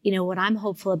 what I'm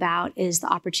hopeful about is the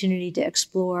opportunity to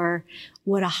explore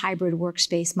what a hybrid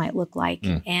workspace might look like.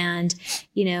 And,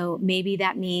 maybe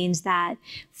that means that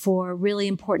for really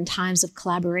important times of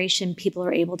collaboration, people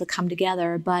are able to come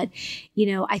together. But,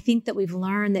 I think that we've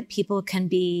learned that people can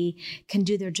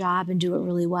do their job and do it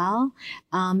really well,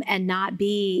 and not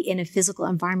be in a physical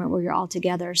environment where you're all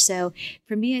together. So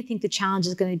for me, I think the challenge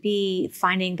is going to be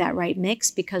finding that right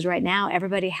mix, because right now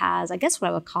everybody has, I guess, what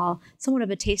I would call somewhat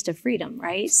of a taste of freedom,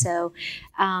 right? So,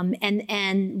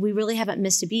 and we really haven't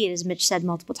missed a beat, as Mitch said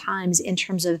multiple times, in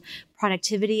terms of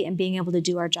productivity and being able to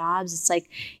do our jobs. It's like,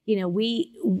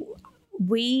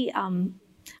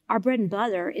 our bread and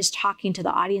butter is talking to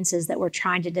the audiences that we're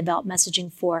trying to develop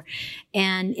messaging for.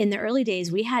 And in the early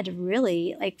days, we had to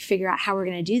really figure out how we're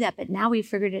going to do that. But now we've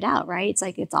figured it out, right? It's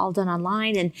like it's all done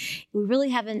online, and we really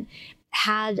haven't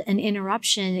had an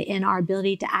interruption in our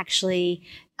ability to actually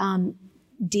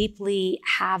deeply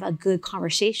have a good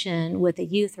conversation with a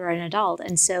youth or an adult.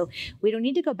 And so we don't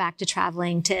need to go back to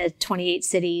traveling to 28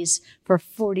 cities for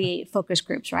 48 focus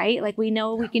groups, right? We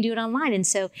know we can do it online. And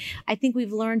so I think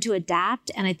we've learned to adapt,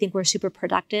 and I think we're super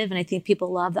productive. And I think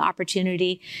people love the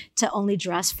opportunity to only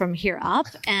dress from here up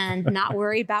and not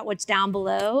worry about what's down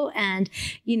below, and,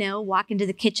 walk into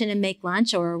the kitchen and make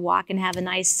lunch, or walk and have a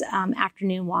nice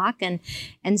afternoon walk.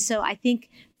 And so I think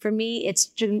for me,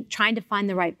 it's trying to find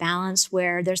the right balance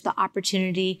where there's the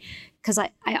opportunity, because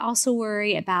I also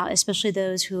worry about, especially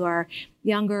those who are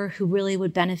younger, who really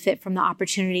would benefit from the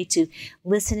opportunity to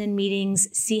listen in meetings,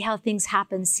 see how things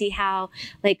happen, see how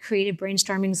creative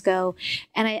brainstormings go.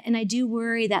 And I do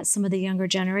worry that some of the younger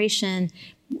generation,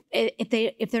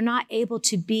 if they're not able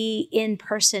to be in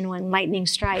person when lightning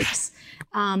strikes,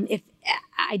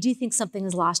 I do think something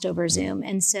is lost over Zoom.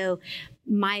 And so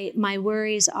my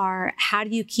worries are, how do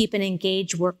you keep an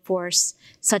engaged workforce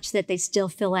such that they still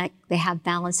feel like they have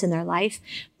balance in their life,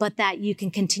 but that you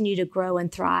can continue to grow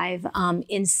and thrive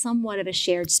in somewhat of a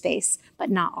shared space, but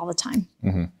not all the time.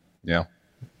 Yeah.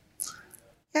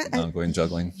 ongoing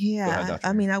juggling. Yeah,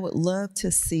 I mean, I would love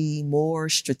to see more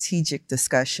strategic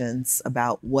discussions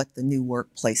about what the new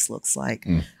workplace looks like.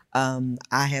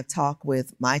 I have talked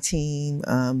with my team.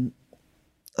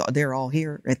 They're all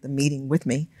here at the meeting with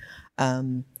me,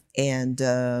 for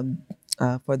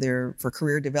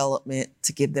career development,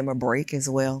 to give them a break as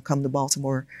well. Come to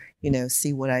Baltimore,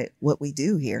 see what we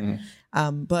do here.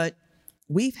 But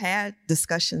we've had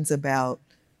discussions about,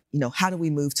 how do we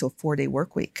move to a 4-day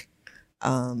work week?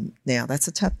 Now, that's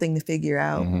a tough thing to figure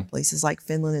out. Places like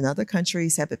Finland and other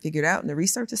countries have it figured out, and the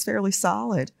research is fairly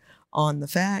solid on the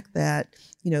fact that,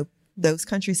 those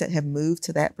countries that have moved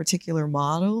to that particular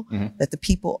model, that the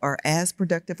people are as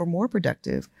productive or more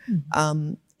productive.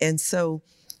 And so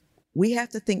we have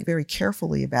to think very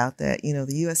carefully about that. The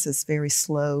U.S. is very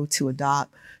slow to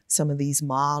adopt some of these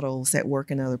models that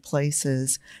work in other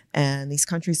places. And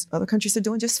other countries are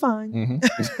doing just fine.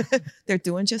 They're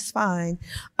doing just fine.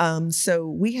 So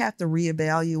we have to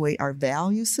reevaluate our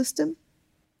value system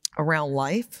around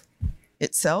life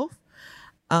itself.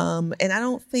 And I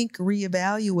don't think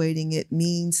reevaluating it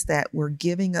means that we're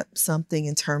giving up something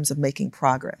in terms of making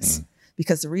progress,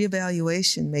 because the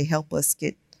reevaluation may help us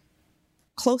get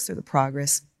closer to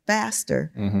progress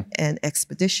faster and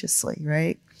expeditiously,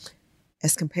 right?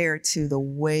 As compared to the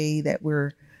way that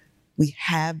we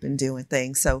have been doing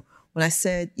things. So when I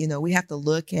said, we have to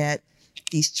look at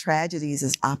these tragedies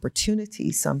as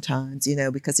opportunities sometimes,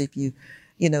 because if you,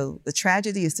 the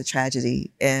tragedy is the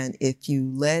tragedy. And if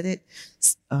you let it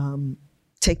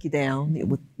take you down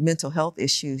with mental health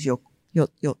issues, you'll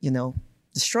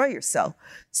destroy yourself.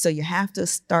 So you have to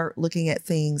start looking at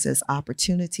things as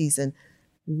opportunities, and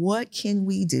what can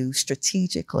we do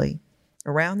strategically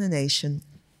around the nation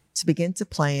to begin to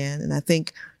plan. And I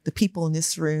think the people in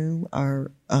this room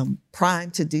are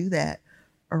primed to do that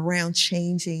around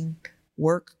changing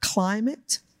work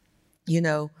climate,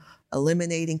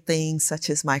 eliminating things such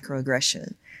as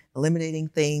microaggression, eliminating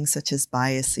things such as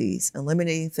biases,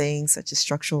 eliminating things such as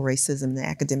structural racism in the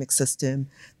academic system,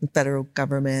 the federal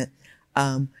government,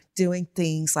 doing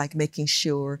things like making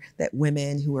sure that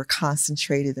women who are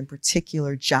concentrated in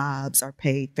particular jobs are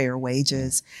paid fair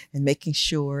wages, and making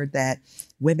sure that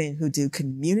women who do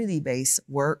community-based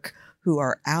work, who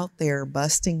are out there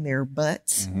busting their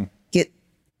butts, get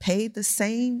paid the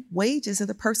same wages as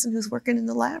the person who's working in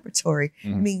the laboratory. I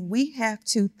mean, we have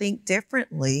to think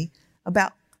differently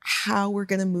about how we're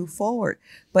going to move forward,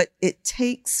 but it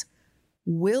takes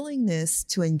willingness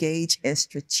to engage in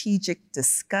strategic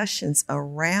discussions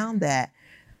around that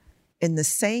in the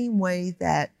same way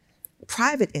that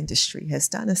private industry has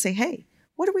done, and say, hey,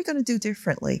 what are we going to do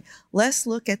differently? Let's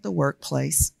look at the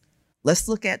workplace. Let's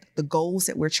look at the goals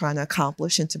that we're trying to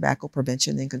accomplish in tobacco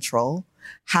prevention and control.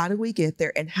 How do we get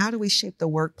there, and how do we shape the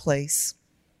workplace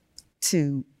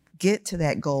to get to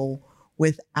that goal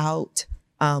without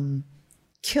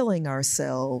killing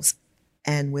ourselves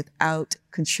and without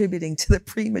contributing to the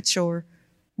premature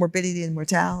morbidity and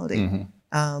mortality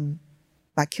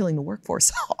by killing the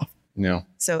workforce off?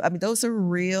 So, I mean, those are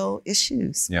real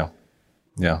issues. Yeah,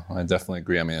 I definitely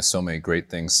agree. I mean, there's so many great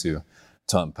things to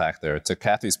unpack there. To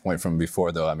Kathy's point from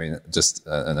before, though, I mean, just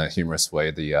in a humorous way,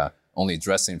 the only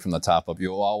dressing from the top up,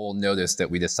 you all will notice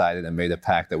that we decided and made a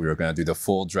pact that we were going to do the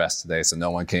full dress today, so no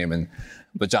one came in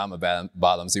pajama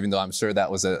bottoms, even though I'm sure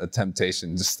that was a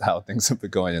temptation, just how things have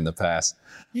been going in the past.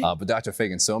 But Dr.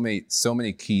 Fagan, so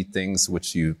many key things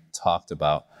which you talked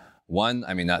about. One,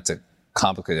 I mean, not to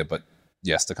complicate it, but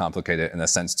yes, to complicate it in a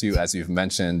sense too, as you've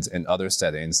mentioned in other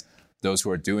settings, those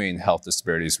who are doing health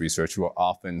disparities research who are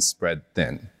often spread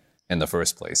thin in the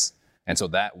first place. And so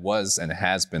that was and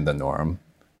has been the norm.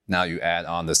 Now you add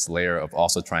on this layer of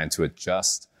also trying to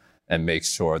adjust and make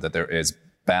sure that there is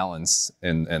balance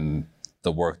in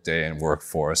the workday and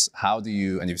workforce. How do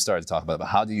you, and you've started to talk about it, but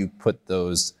how do you put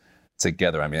those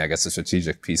together? I mean, I guess the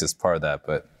strategic piece is part of that,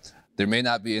 but there may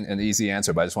not be an easy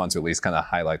answer, but I just wanted to at least kind of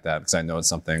highlight that because I know it's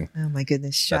something. Oh my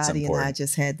goodness, Shadi and I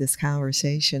just had this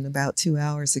conversation about 2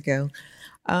 hours ago.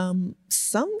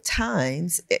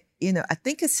 Sometimes, I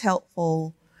think it's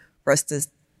helpful for us to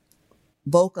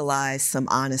vocalize some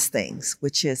honest things,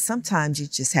 which is sometimes you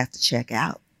just have to check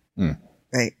out,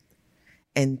 right?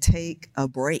 And take a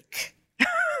break.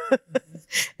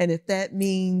 And if that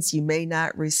means you may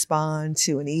not respond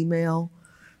to an email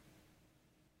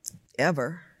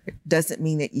ever, it doesn't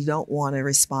mean that you don't want to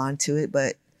respond to it,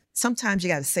 but sometimes you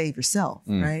got to save yourself,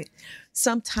 right?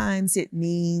 Sometimes it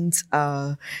means,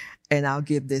 and I'll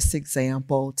give this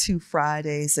example. 2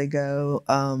 Fridays ago,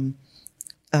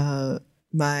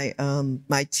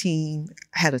 my team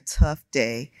had a tough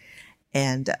day,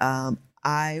 and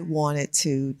I wanted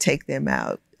to take them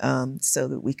out so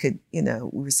that we could, we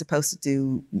were supposed to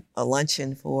do a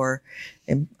luncheon for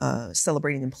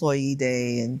celebrating Employee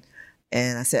Day.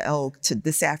 And I said, to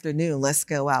this afternoon, let's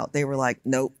go out. They were like,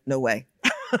 nope, no way.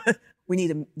 we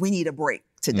need a break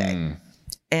today.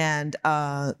 And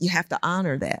you have to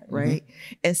honor that, right?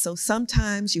 And so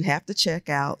sometimes you have to check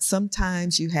out.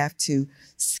 Sometimes you have to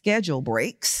schedule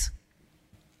breaks.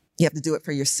 You have to do it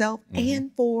for yourself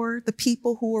and for the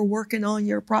people who are working on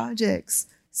your projects.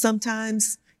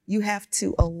 Sometimes you have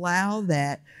to allow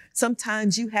that.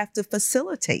 Sometimes you have to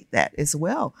facilitate that as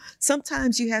well.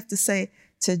 Sometimes you have to say,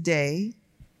 today,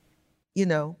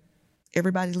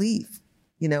 everybody leave.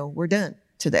 We're done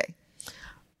today.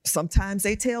 Sometimes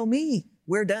they tell me,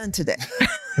 we're done today.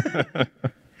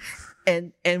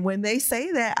 and when they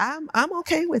say that, I'm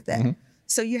okay with that.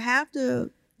 So you have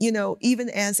to, even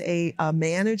as a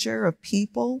manager of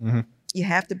people, you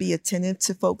have to be attentive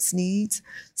to folks' needs.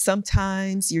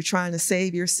 Sometimes you're trying to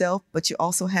save yourself, but you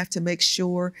also have to make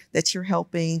sure that you're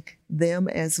helping them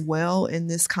as well in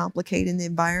this complicated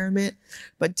environment.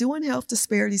 But doing health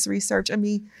disparities research,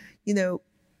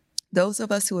 those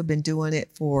of us who have been doing it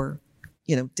for,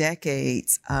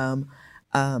 decades, I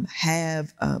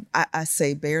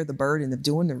say bear the burden of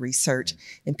doing the research,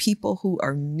 and people who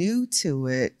are new to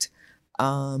it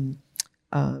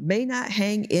may not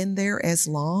hang in there as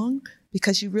long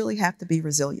because you really have to be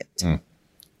resilient.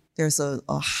 There's a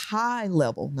high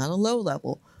level, not a low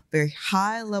level, very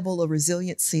high level of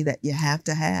resiliency that you have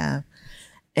to have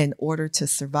in order to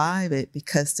survive it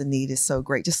because the need is so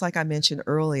great. Just like I mentioned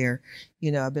earlier,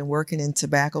 I've been working in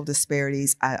tobacco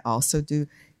disparities. I also do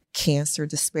cancer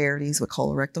disparities with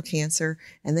colorectal cancer,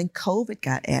 and then COVID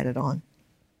got added on.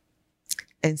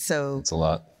 And so it's a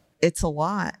lot. It's a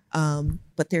lot,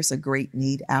 but there's a great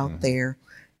need out there.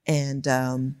 And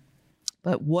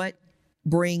but what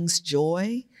brings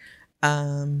joy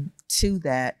to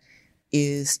that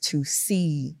is to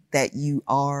see that you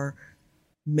are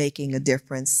making a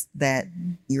difference, that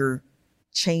you're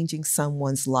changing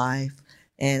someone's life.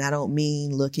 And I don't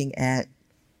mean looking at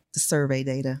the survey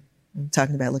data. I'm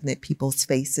talking about looking at people's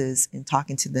faces and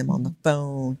talking to them on the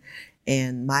phone,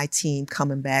 and my team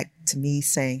coming back to me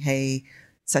saying, hey,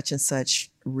 such and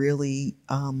such really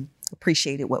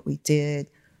appreciated what we did.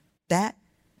 That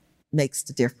makes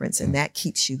the difference, and that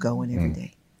keeps you going every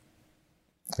day.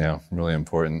 Yeah, really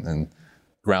important, and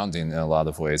grounding in a lot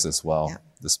of ways as well,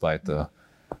 despite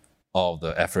all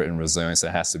the effort and resilience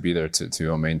that has to be there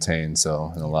to maintain.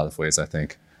 So in a lot of ways, I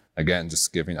think, again,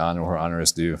 just giving honor where honor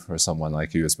is due for someone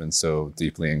like you who's been so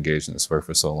deeply engaged in this work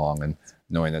for so long, and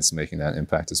knowing that's making that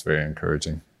impact is very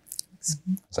encouraging.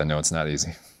 Because I know it's not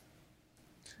easy.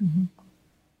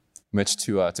 Mitch,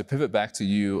 to pivot back to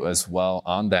you as well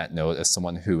on that note, as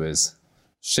someone who is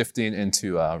shifting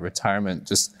into retirement,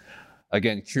 just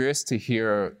again, curious to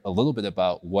hear a little bit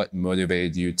about what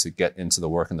motivated you to get into the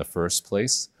work in the first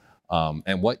place,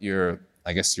 and what your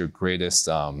greatest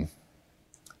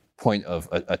point of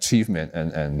achievement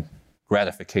and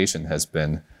gratification has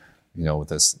been, with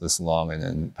this long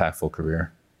and impactful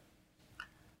career.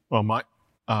 Well,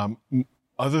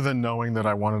 other than knowing that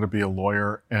I wanted to be a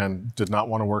lawyer and did not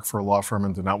want to work for a law firm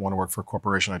and did not want to work for a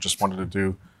corporation, I just wanted to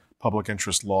do public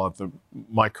interest law.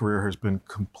 My career has been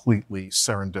completely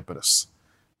serendipitous.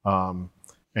 And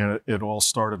it all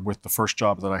started with the first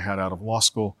job that I had out of law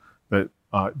school that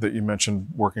you mentioned,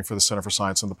 working for the Center for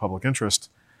Science and the Public Interest.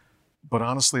 But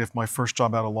honestly, if my first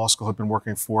job out of law school had been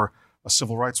working for a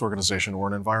civil rights organization or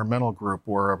an environmental group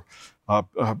or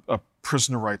a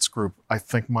prisoner rights group, I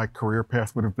think my career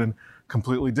path would have been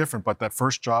completely different. But that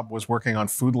first job was working on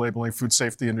food labeling, food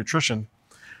safety, and nutrition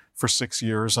for 6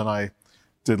 years. And I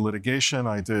did litigation,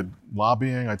 I did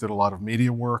lobbying, I did a lot of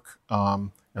media work,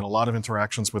 and a lot of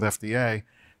interactions with FDA.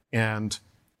 And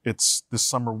this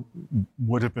summer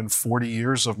would have been 40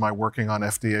 years of my working on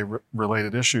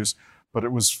FDA-related issues, but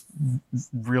it was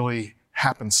really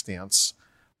happenstance.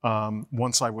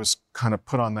 Once I was kind of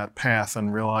put on that path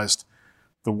and realized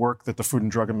the work that the Food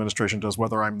and Drug Administration does,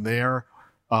 whether I'm there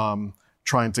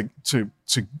trying to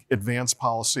advance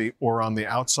policy or on the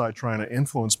outside trying to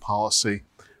influence policy,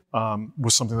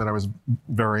 was something that I was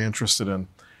very interested in.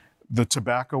 The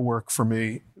tobacco work for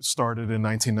me started in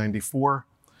 1994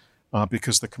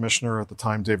 because the commissioner at the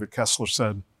time, David Kessler,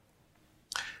 said,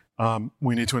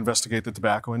 we need to investigate the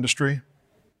tobacco industry.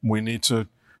 We need to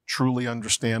truly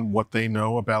understand what they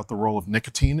know about the role of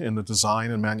nicotine in the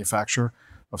design and manufacture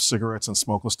of cigarettes and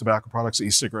smokeless tobacco products.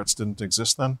 E-cigarettes didn't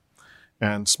exist then.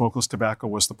 And smokeless tobacco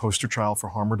was the poster child for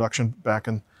harm reduction back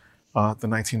in the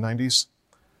 1990s.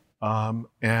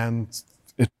 And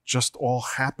it just all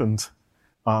happened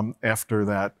after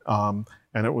that.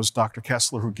 And it was Dr.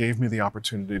 Kessler who gave me the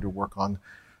opportunity to work on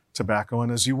tobacco.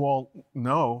 And as you all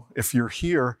know, if you're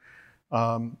here,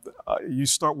 you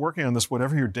start working on this,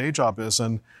 whatever your day job is,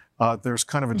 and there's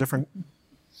kind of a different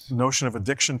notion of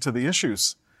addiction to the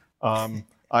issues. I'm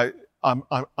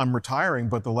retiring,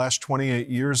 but the last 28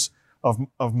 years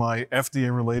of my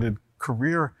FDA-related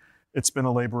career, it's been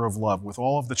a labor of love. With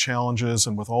all of the challenges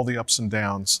and with all the ups and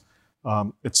downs,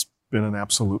 it's been an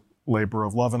absolute labor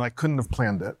of love, and I couldn't have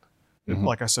planned it.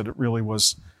 Like I said, it really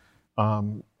was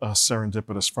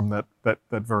serendipitous from that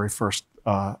very first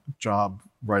job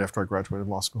right after I graduated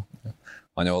law school. Yeah.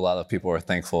 I know a lot of people are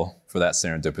thankful for that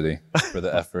serendipity, for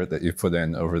the effort that you put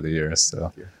in over the years.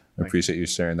 So I appreciate you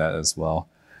sharing that as well.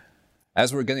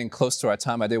 As we're getting close to our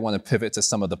time, I did want to pivot to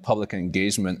some of the public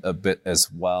engagement a bit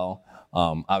as well.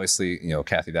 Obviously,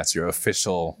 Kathy, that's your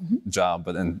official job,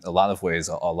 but in a lot of ways,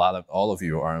 all of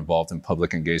you are involved in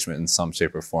public engagement in some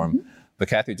shape or form. But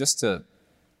Kathy, just to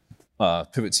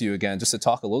pivot to you again, just to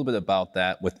talk a little bit about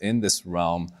that within this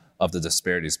realm of the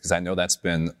disparities, because I know that's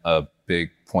been a big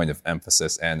point of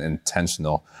emphasis and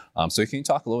intentional. So can you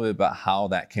talk a little bit about how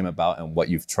that came about and what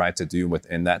you've tried to do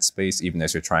within that space, even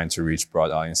as you're trying to reach broad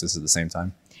audiences at the same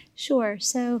time? Sure.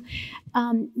 So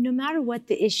no matter what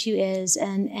the issue is,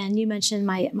 and you mentioned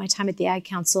my time at the Ad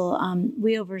Council,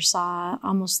 we oversaw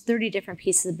almost 30 different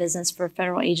pieces of business for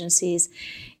federal agencies.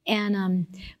 And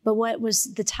but what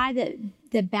was the tie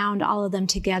that bound all of them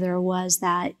together was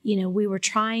that, we were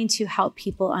trying to help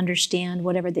people understand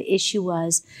whatever the issue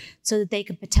was so that they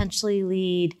could potentially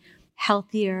lead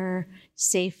healthier,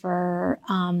 safer,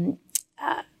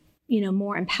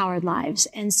 more empowered lives.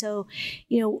 And so,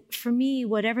 for me,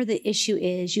 whatever the issue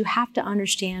is, you have to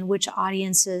understand which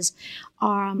audiences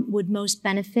would most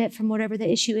benefit from whatever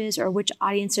the issue is, or which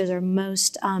audiences are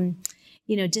most,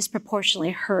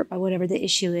 disproportionately hurt by whatever the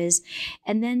issue is.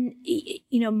 And then,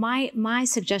 my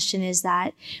suggestion is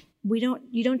that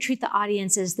you don't treat the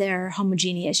audience as they're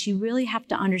homogeneous. You really have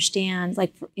to understand,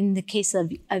 like in the case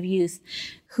of youth,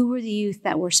 who were the youth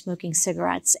that were smoking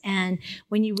cigarettes? And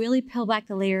when you really peel back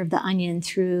the layer of the onion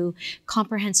through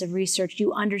comprehensive research,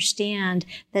 you understand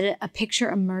that a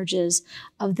picture emerges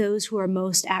of those who are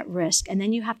most at risk. And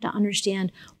then you have to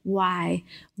understand why.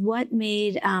 What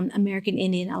made American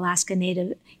Indian, Alaska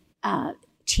Native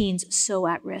teens so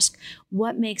at risk?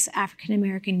 What makes African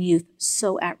American youth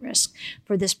so at risk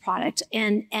for this product?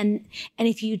 And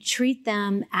if you treat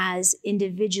them as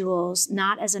individuals,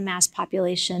 not as a mass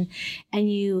population, and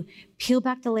you peel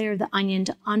back the layer of the onion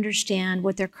to understand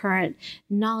what their current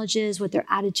knowledge is, what their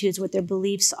attitudes, what their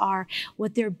beliefs are,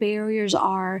 what their barriers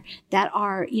are that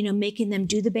are, making them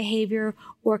do the behavior,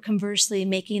 or conversely,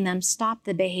 making them stop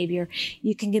the behavior,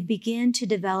 you can begin to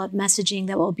develop messaging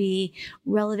that will be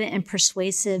relevant and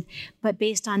persuasive, but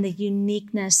based on the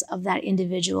uniqueness of that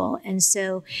individual. And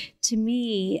so to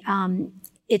me,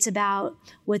 it's about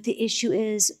what the issue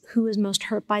is, who is most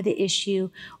hurt by the issue,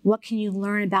 what can you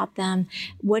learn about them,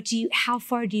 how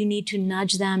far do you need to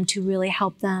nudge them to really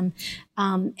help them,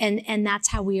 and that's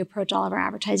how we approach all of our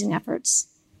advertising efforts.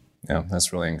 Yeah,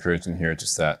 that's really encouraging here.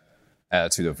 Just that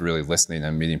attitude of really listening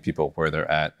and meeting people where they're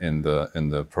at in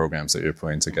the programs that you're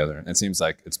putting together. And it seems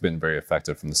like it's been very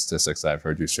effective from the statistics that I've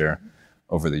heard you share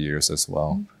over the years as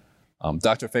well.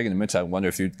 Dr. Fagan and Mitch, I wonder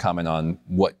if you'd comment on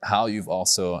how you've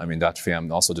also, Dr. Fagan,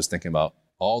 I'm also just thinking about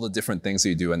all the different things that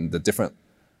you do and the different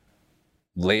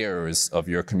layers of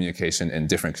your communication in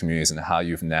different communities and how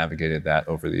you've navigated that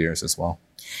over the years as well.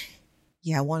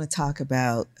 Yeah, I want to talk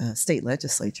about state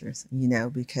legislatures,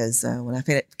 because when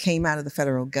I came out of the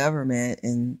federal government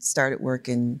and started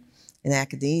working in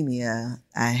academia,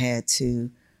 I had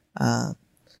to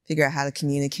figure out how to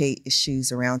communicate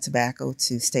issues around tobacco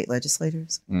to state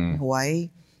legislators in Hawaii,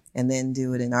 and then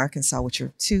do it in Arkansas, which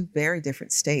are two very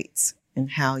different states, and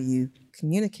how you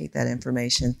communicate that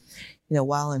information.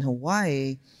 While in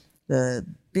Hawaii, the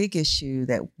big issue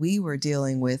that we were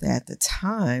dealing with at the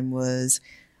time was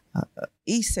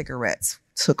e-cigarettes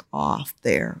took off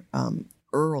there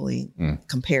early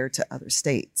compared to other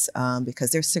states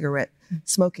because their cigarette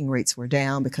smoking rates were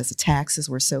down because the taxes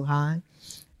were so high.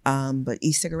 But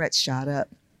e-cigarettes shot up.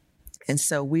 And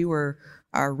so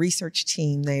our research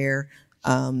team there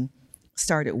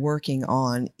started working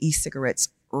on e-cigarettes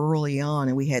early on,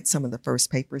 and we had some of the first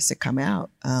papers to come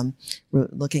out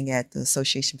looking at the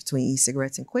association between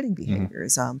e-cigarettes and quitting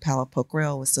behaviors. Paolo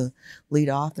Pocrell was the lead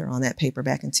author on that paper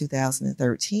back in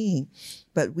 2013.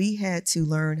 But we had to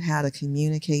learn how to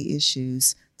communicate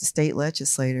issues to state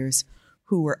legislators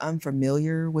who were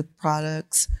unfamiliar with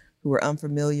products, who were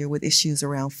unfamiliar with issues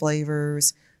around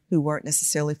flavors, who weren't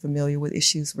necessarily familiar with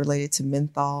issues related to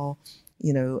menthol,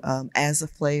 as a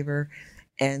flavor.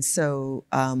 And so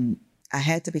I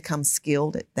had to become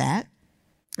skilled at that.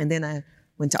 And then I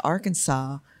went to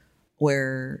Arkansas,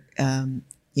 where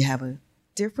you have a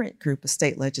different group of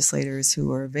state legislators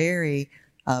who are very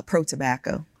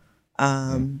pro-tobacco.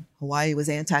 Hawaii was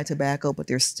anti-tobacco, but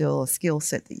there's still a skill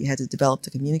set that you had to develop to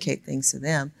communicate things to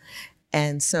them.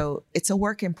 And so it's a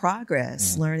work in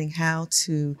progress, learning how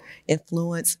to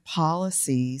influence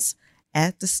policies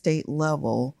at the state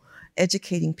level,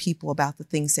 educating people about the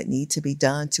things that need to be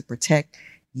done to protect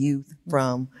youth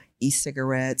from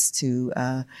e-cigarettes, to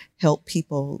help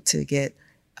people to get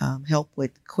help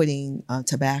with quitting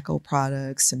tobacco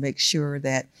products, to make sure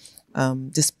that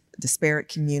disparate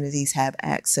communities have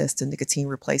access to nicotine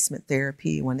replacement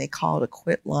therapy. When they call the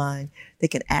quit line, they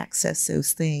can access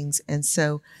those things. And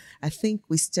so I think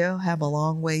we still have a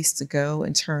long ways to go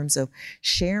in terms of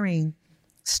sharing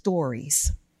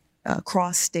stories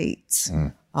across states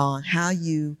on how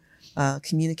you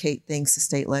communicate things to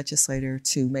state legislator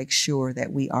to make sure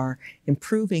that we are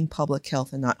improving public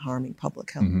health and not harming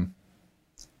public health.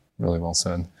 Really well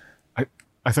said.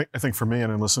 I think for me,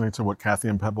 and in listening to what Kathy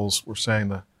and Pebbles were saying,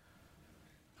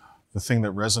 the thing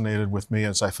that resonated with me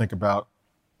as I think about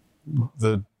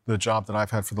the job that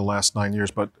I've had for the last 9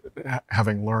 years, but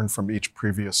having learned from each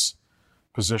previous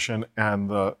position and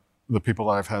the people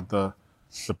I've had the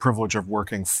privilege of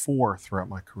working for throughout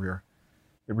my career,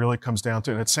 it really comes down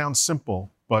to, and it sounds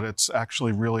simple, but it's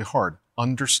actually really hard.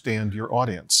 Understand your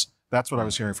audience. That's what I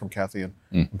was hearing from Kathy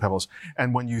and Pebbles.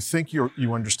 And when you think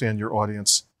you understand your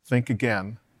audience, think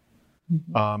again,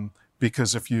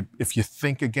 because if you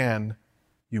think again,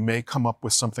 you may come up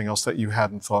with something else that you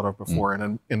hadn't thought of before.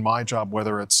 And in my job,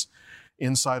 whether it's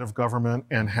inside of government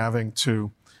and having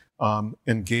to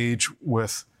engage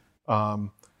with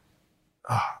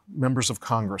members of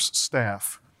Congress,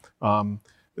 staff,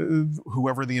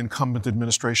 whoever the incumbent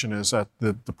administration is at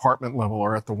the department level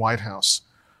or at the White House,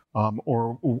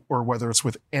 or whether it's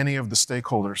with any of the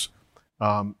stakeholders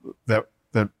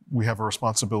that we have a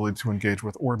responsibility to engage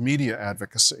with, or media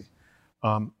advocacy.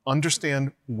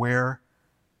 Understand where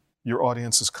your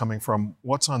audience is coming from,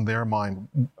 what's on their mind,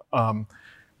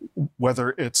 whether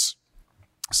it's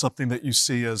something that you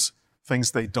see as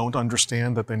things they don't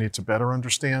understand that they need to better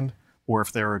understand, or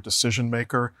if they're a decision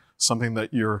maker, something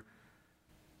that you're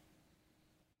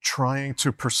trying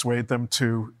to persuade them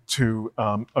to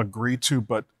agree to,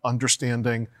 but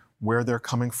understanding where they're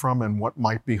coming from and what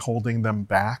might be holding them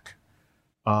back.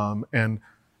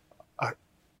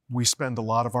 We spend a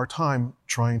lot of our time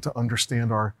trying to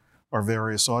understand our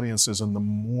various audiences, and the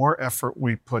more effort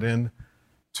we put in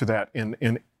to that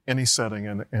in any setting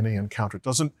and any encounter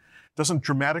doesn't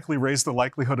dramatically raise the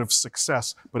likelihood of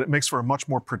success, but it makes for a much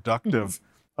more productive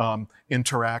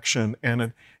interaction.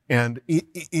 And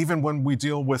even when we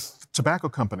deal with tobacco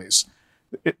companies,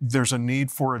 there's a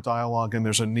need for a dialogue, and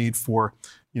there's a need for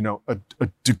a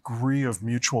degree of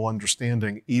mutual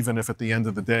understanding, even if at the end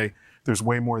of the day there's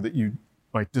way more that you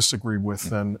might disagree with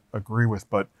than agree with,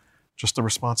 but just the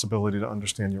responsibility to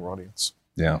understand your audience.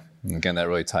 Yeah, and again, that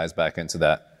really ties back into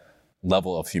that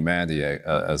level of humanity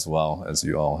as well, as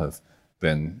you all have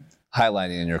been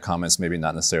highlighting in your comments, maybe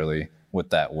not necessarily with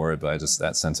that word, but just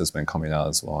that sense has been coming out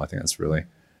as well. I think that's really,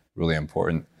 really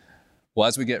important. Well,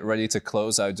 as we get ready to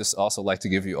close, I would just also like to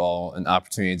give you all an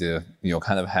opportunity to,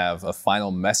 kind of have a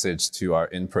final message to our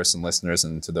in-person listeners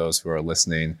and to those who are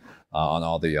listening on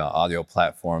all the audio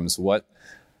platforms.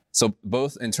 So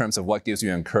both in terms of what gives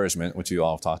you encouragement, which you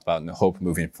all have talked about, and hope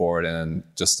moving forward, and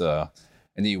just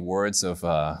any words of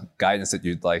guidance that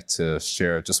you'd like to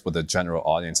share just with the general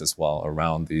audience as well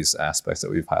around these aspects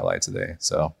that we've highlighted today.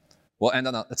 So we'll end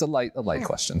on it's a light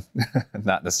question,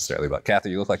 not necessarily, but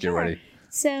Kathy, you look like you're ready.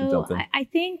 So I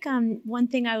think one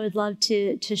thing I would love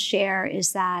to share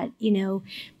is that,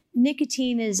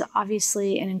 nicotine is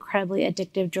obviously an incredibly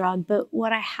addictive drug, but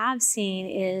what I have seen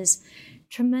is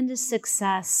tremendous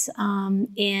success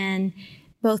in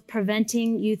both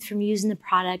preventing youth from using the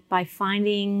product by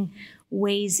finding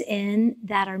ways in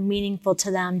that are meaningful to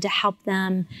them to help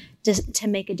them to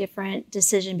make a different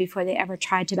decision before they ever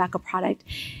try a tobacco product.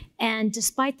 And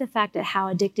despite the fact that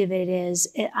how addictive it is,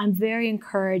 I'm very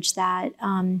encouraged that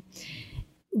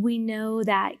we know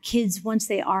that kids, once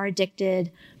they are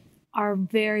addicted, are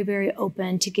very, very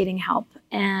open to getting help.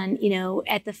 And,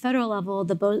 at the federal level,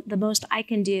 the most I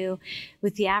can do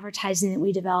with the advertising that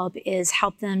we develop is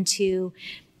help them to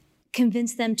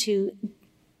convince them to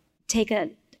take a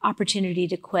opportunity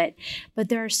to quit. But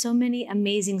there are so many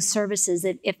amazing services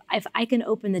that if I can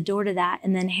open the door to that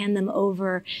and then hand them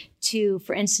over to,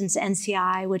 for instance,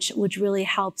 NCI, which really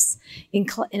helps in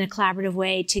a collaborative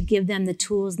way to give them the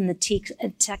tools and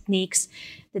the techniques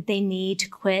that they need to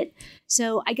quit.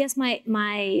 So I guess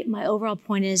my overall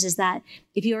point is that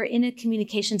if you are in a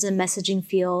communications and messaging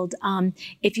field,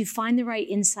 if you find the right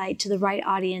insight to the right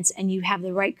audience and you have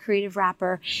the right creative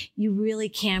wrapper, you really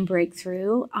can break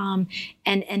through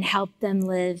and help them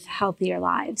live healthier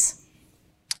lives.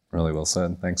 Really well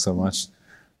said. Thanks so much.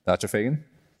 Dr. Fagan?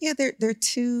 Yeah, there are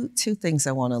two things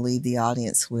I want to leave the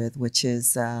audience with, which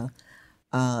is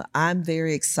I'm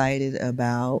very excited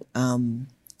about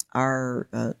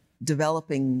our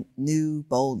developing new,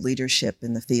 bold leadership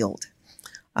in the field.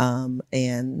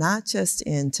 And not just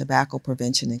in tobacco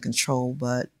prevention and control,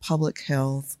 but public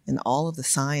health and all of the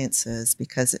sciences,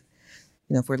 because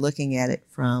if we're looking at it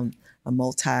from a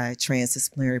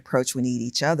multi-transdisciplinary approach, we need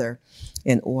each other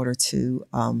in order to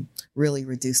really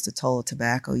reduce the toll of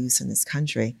tobacco use in this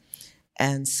country.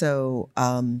 And so,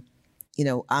 I'm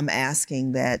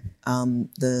asking that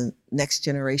the next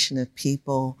generation of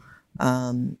people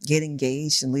get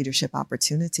engaged in leadership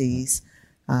opportunities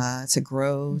to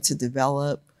grow, to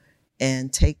develop,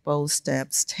 and take bold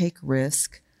steps, take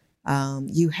risk.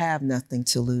 You have nothing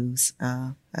to lose.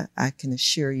 I can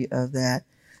assure you of that.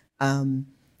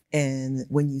 And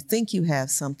when you think you have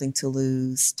something to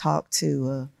lose, talk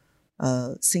to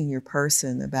a senior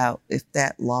person about if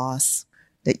that loss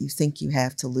that you think you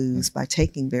have to lose by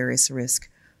taking various risks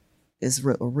is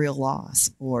a real loss,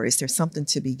 or is there something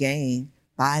to be gained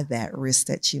by that risk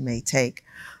that you may take.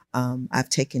 I've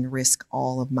taken risk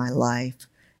all of my life,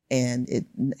 and it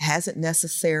hasn't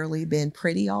necessarily been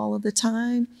pretty all of the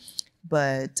time,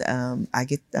 but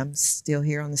I'm still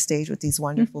here on the stage with these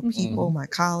wonderful people, my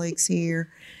colleagues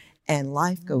here, and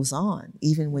life goes on,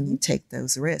 even when you take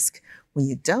those risks. When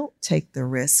you don't take the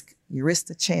risk, you risk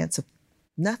the chance of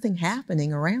nothing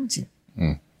happening around you.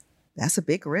 That's a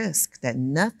big risk, that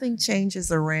nothing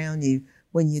changes around you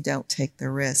when you don't take the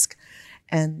risk.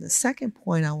 And the second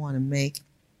point I want to make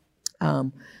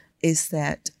is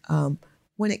that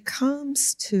when it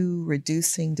comes to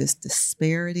reducing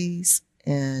disparities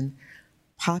in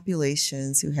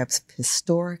populations who have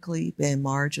historically been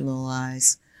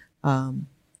marginalized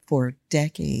for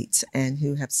decades and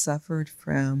who have suffered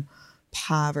from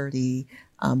poverty,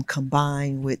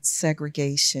 combined with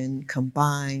segregation,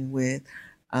 combined with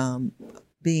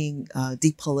being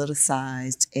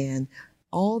depoliticized, and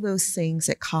all those things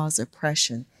that cause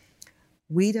oppression,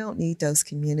 we don't need those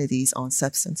communities on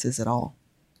substances at all.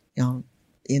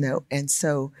 And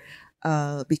so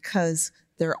because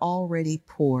they're already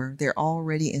poor, they're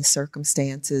already in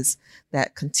circumstances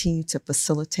that continue to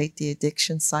facilitate the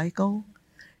addiction cycle.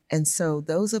 And so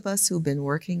those of us who've been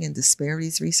working in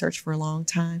disparities research for a long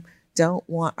time don't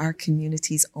want our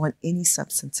communities on any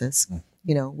substances.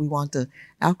 We want the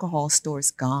alcohol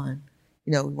stores gone.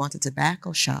 We want the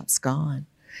tobacco shops gone.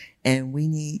 And we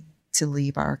need to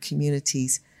leave our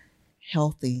communities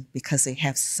healthy because they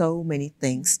have so many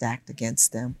things stacked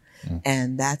against them.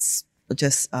 And that's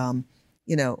just, I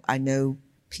know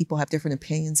people have different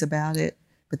opinions about it,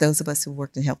 but those of us who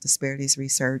worked in health disparities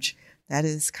research, that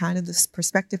is kind of the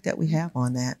perspective that we have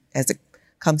on that as it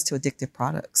comes to addictive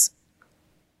products.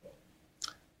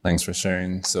 Thanks for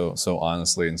sharing so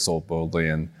honestly and so boldly,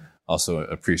 and also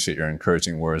appreciate your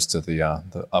encouraging words to the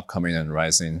upcoming and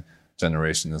rising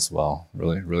generation as well.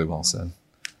 Really, really well said.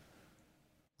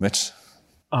 Mitch?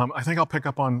 I think I'll pick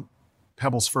up on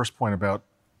Pebble's first point about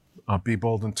be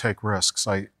bold and take risks.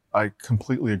 I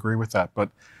completely agree with that,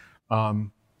 but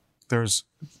there's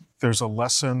a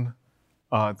lesson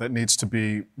that needs to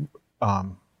be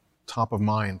top of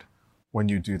mind when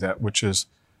you do that, which is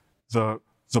the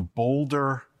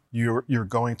bolder you're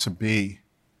going to be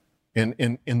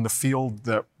in the field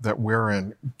that we're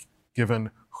in,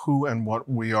 given who and what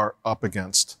we are up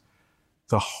against,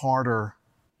 the harder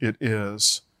it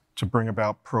is to bring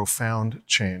about profound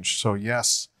change. So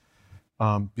yes,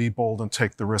 be bold and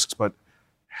take the risks, but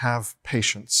have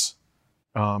patience,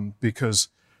 because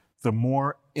the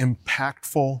more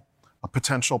impactful a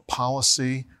potential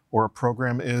policy or a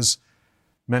program is,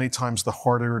 many times the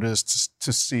harder it is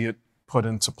to see it put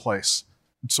into place.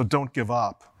 So don't give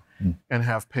up and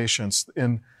have patience.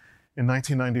 In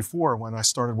 1994, when I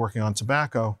started working on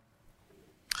tobacco,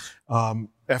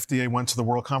 FDA went to the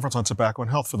World Conference on Tobacco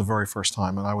and Health for the very first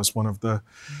time, and I was one of the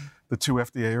two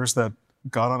FDAers that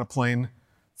got on a plane,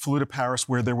 flew to Paris,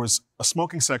 where there was a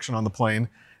smoking section on the plane,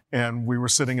 and we were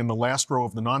sitting in the last row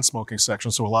of the non-smoking section,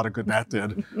 so a lot of good that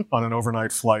did on an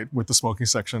overnight flight with the smoking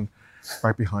section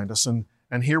right behind us. And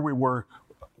here we were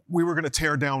we were going to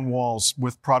tear down walls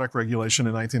with product regulation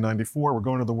in 1994. We're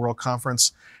going to the World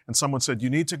Conference, and someone said, you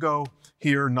need to go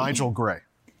hear Nigel Gray.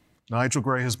 Nigel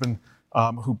Gray has been,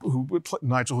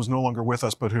 Nigel, who's no longer with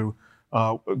us, but who,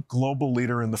 a global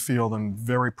leader in the field and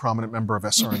very prominent member of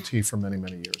SR&T for many,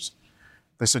 many years.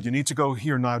 They said, you need to go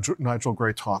hear Nigel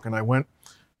Gray talk. And I went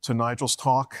to Nigel's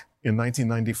talk in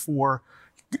 1994,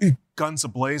 guns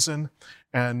ablazing,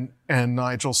 and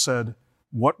Nigel said,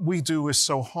 what we do is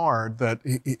so hard that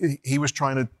he was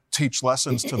trying to teach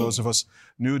lessons to those of us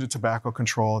new to tobacco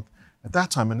control at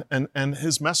that time. And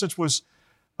his message was,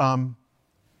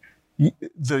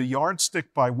 the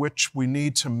yardstick by which we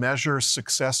need to measure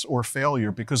success or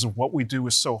failure because of what we do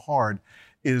is so hard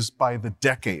is by the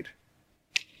decade.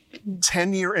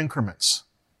 10-year increments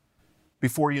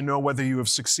before you know whether you have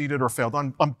succeeded or failed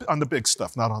on the big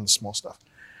stuff, not on the small stuff.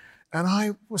 And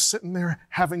I was sitting there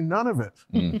having none of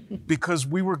it because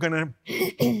we were going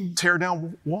to tear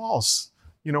down walls,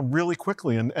 really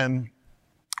quickly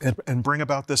and bring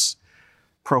about this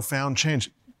profound change.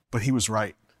 But he was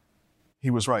right. He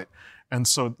was right. And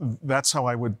so that's how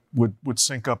I would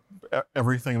sync up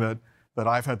everything that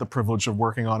I've had the privilege of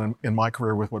working on in my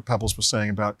career with what Pebbles was saying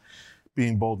about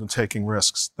being bold and taking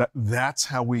risks. That's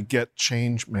how we get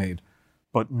change made.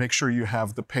 But make sure you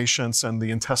have the patience and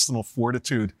the intestinal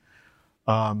fortitude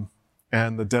and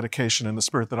the dedication and the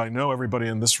spirit that I know everybody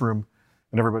in this room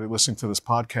and everybody listening to this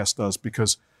podcast does,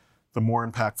 because the more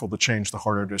impactful the change, the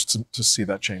harder it is to see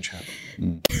that change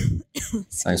happen.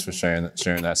 Thanks for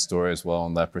sharing that story as well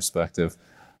and that perspective.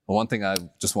 One thing I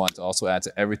just want to also add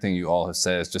to everything you all have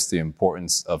said is just the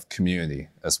importance of community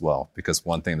as well, because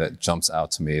one thing that jumps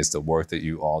out to me is the work that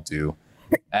you all do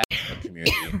as a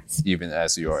community, even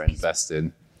as you are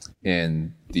invested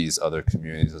in these other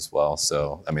communities as well.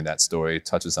 So, I mean, that story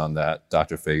touches on that.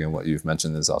 Dr. Fagan, what you've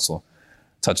mentioned is also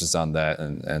touches on that,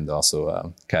 and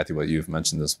also Kathy, what you've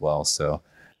mentioned as well. So,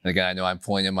 and again, I know I'm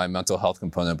pulling in my mental health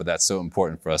component, but that's so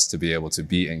important for us to be able to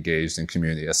be engaged in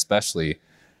community, especially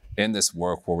in this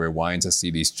work where we're wanting to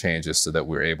see these changes so that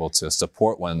we're able to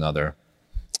support one another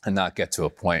and not get to a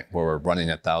point where we're running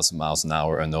at 1,000 miles an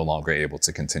hour and no longer able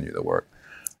to continue the work.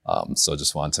 So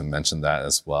just wanted to mention that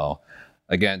as well.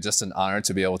 Again, just an honor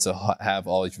to be able to have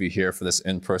all of you here for this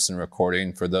in-person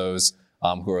recording. For those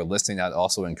who are listening, I'd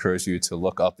also encourage you to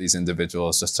look up these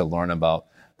individuals just to learn about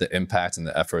the impact and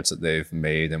the efforts that they've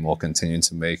made and will continue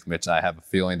to make. Mitch, I have a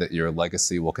feeling that your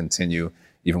legacy will continue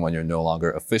even when you're no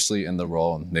longer officially in the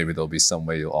role. And maybe there'll be some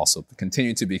way you'll also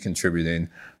continue to be contributing,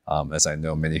 as I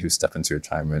know many who step into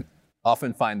retirement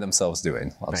often find themselves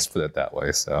doing. I'll just put it that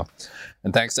way. So,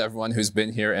 and thanks to everyone who's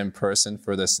been here in person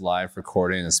for this live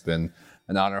recording. It's been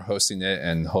an honor hosting it,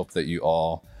 and hope that you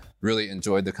all really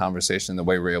enjoyed the conversation, the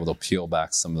way we're able to peel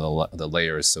back some of the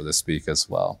layers, so to speak, as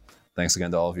well. Thanks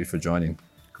again to all of you for joining.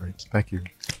 Great. Thank you.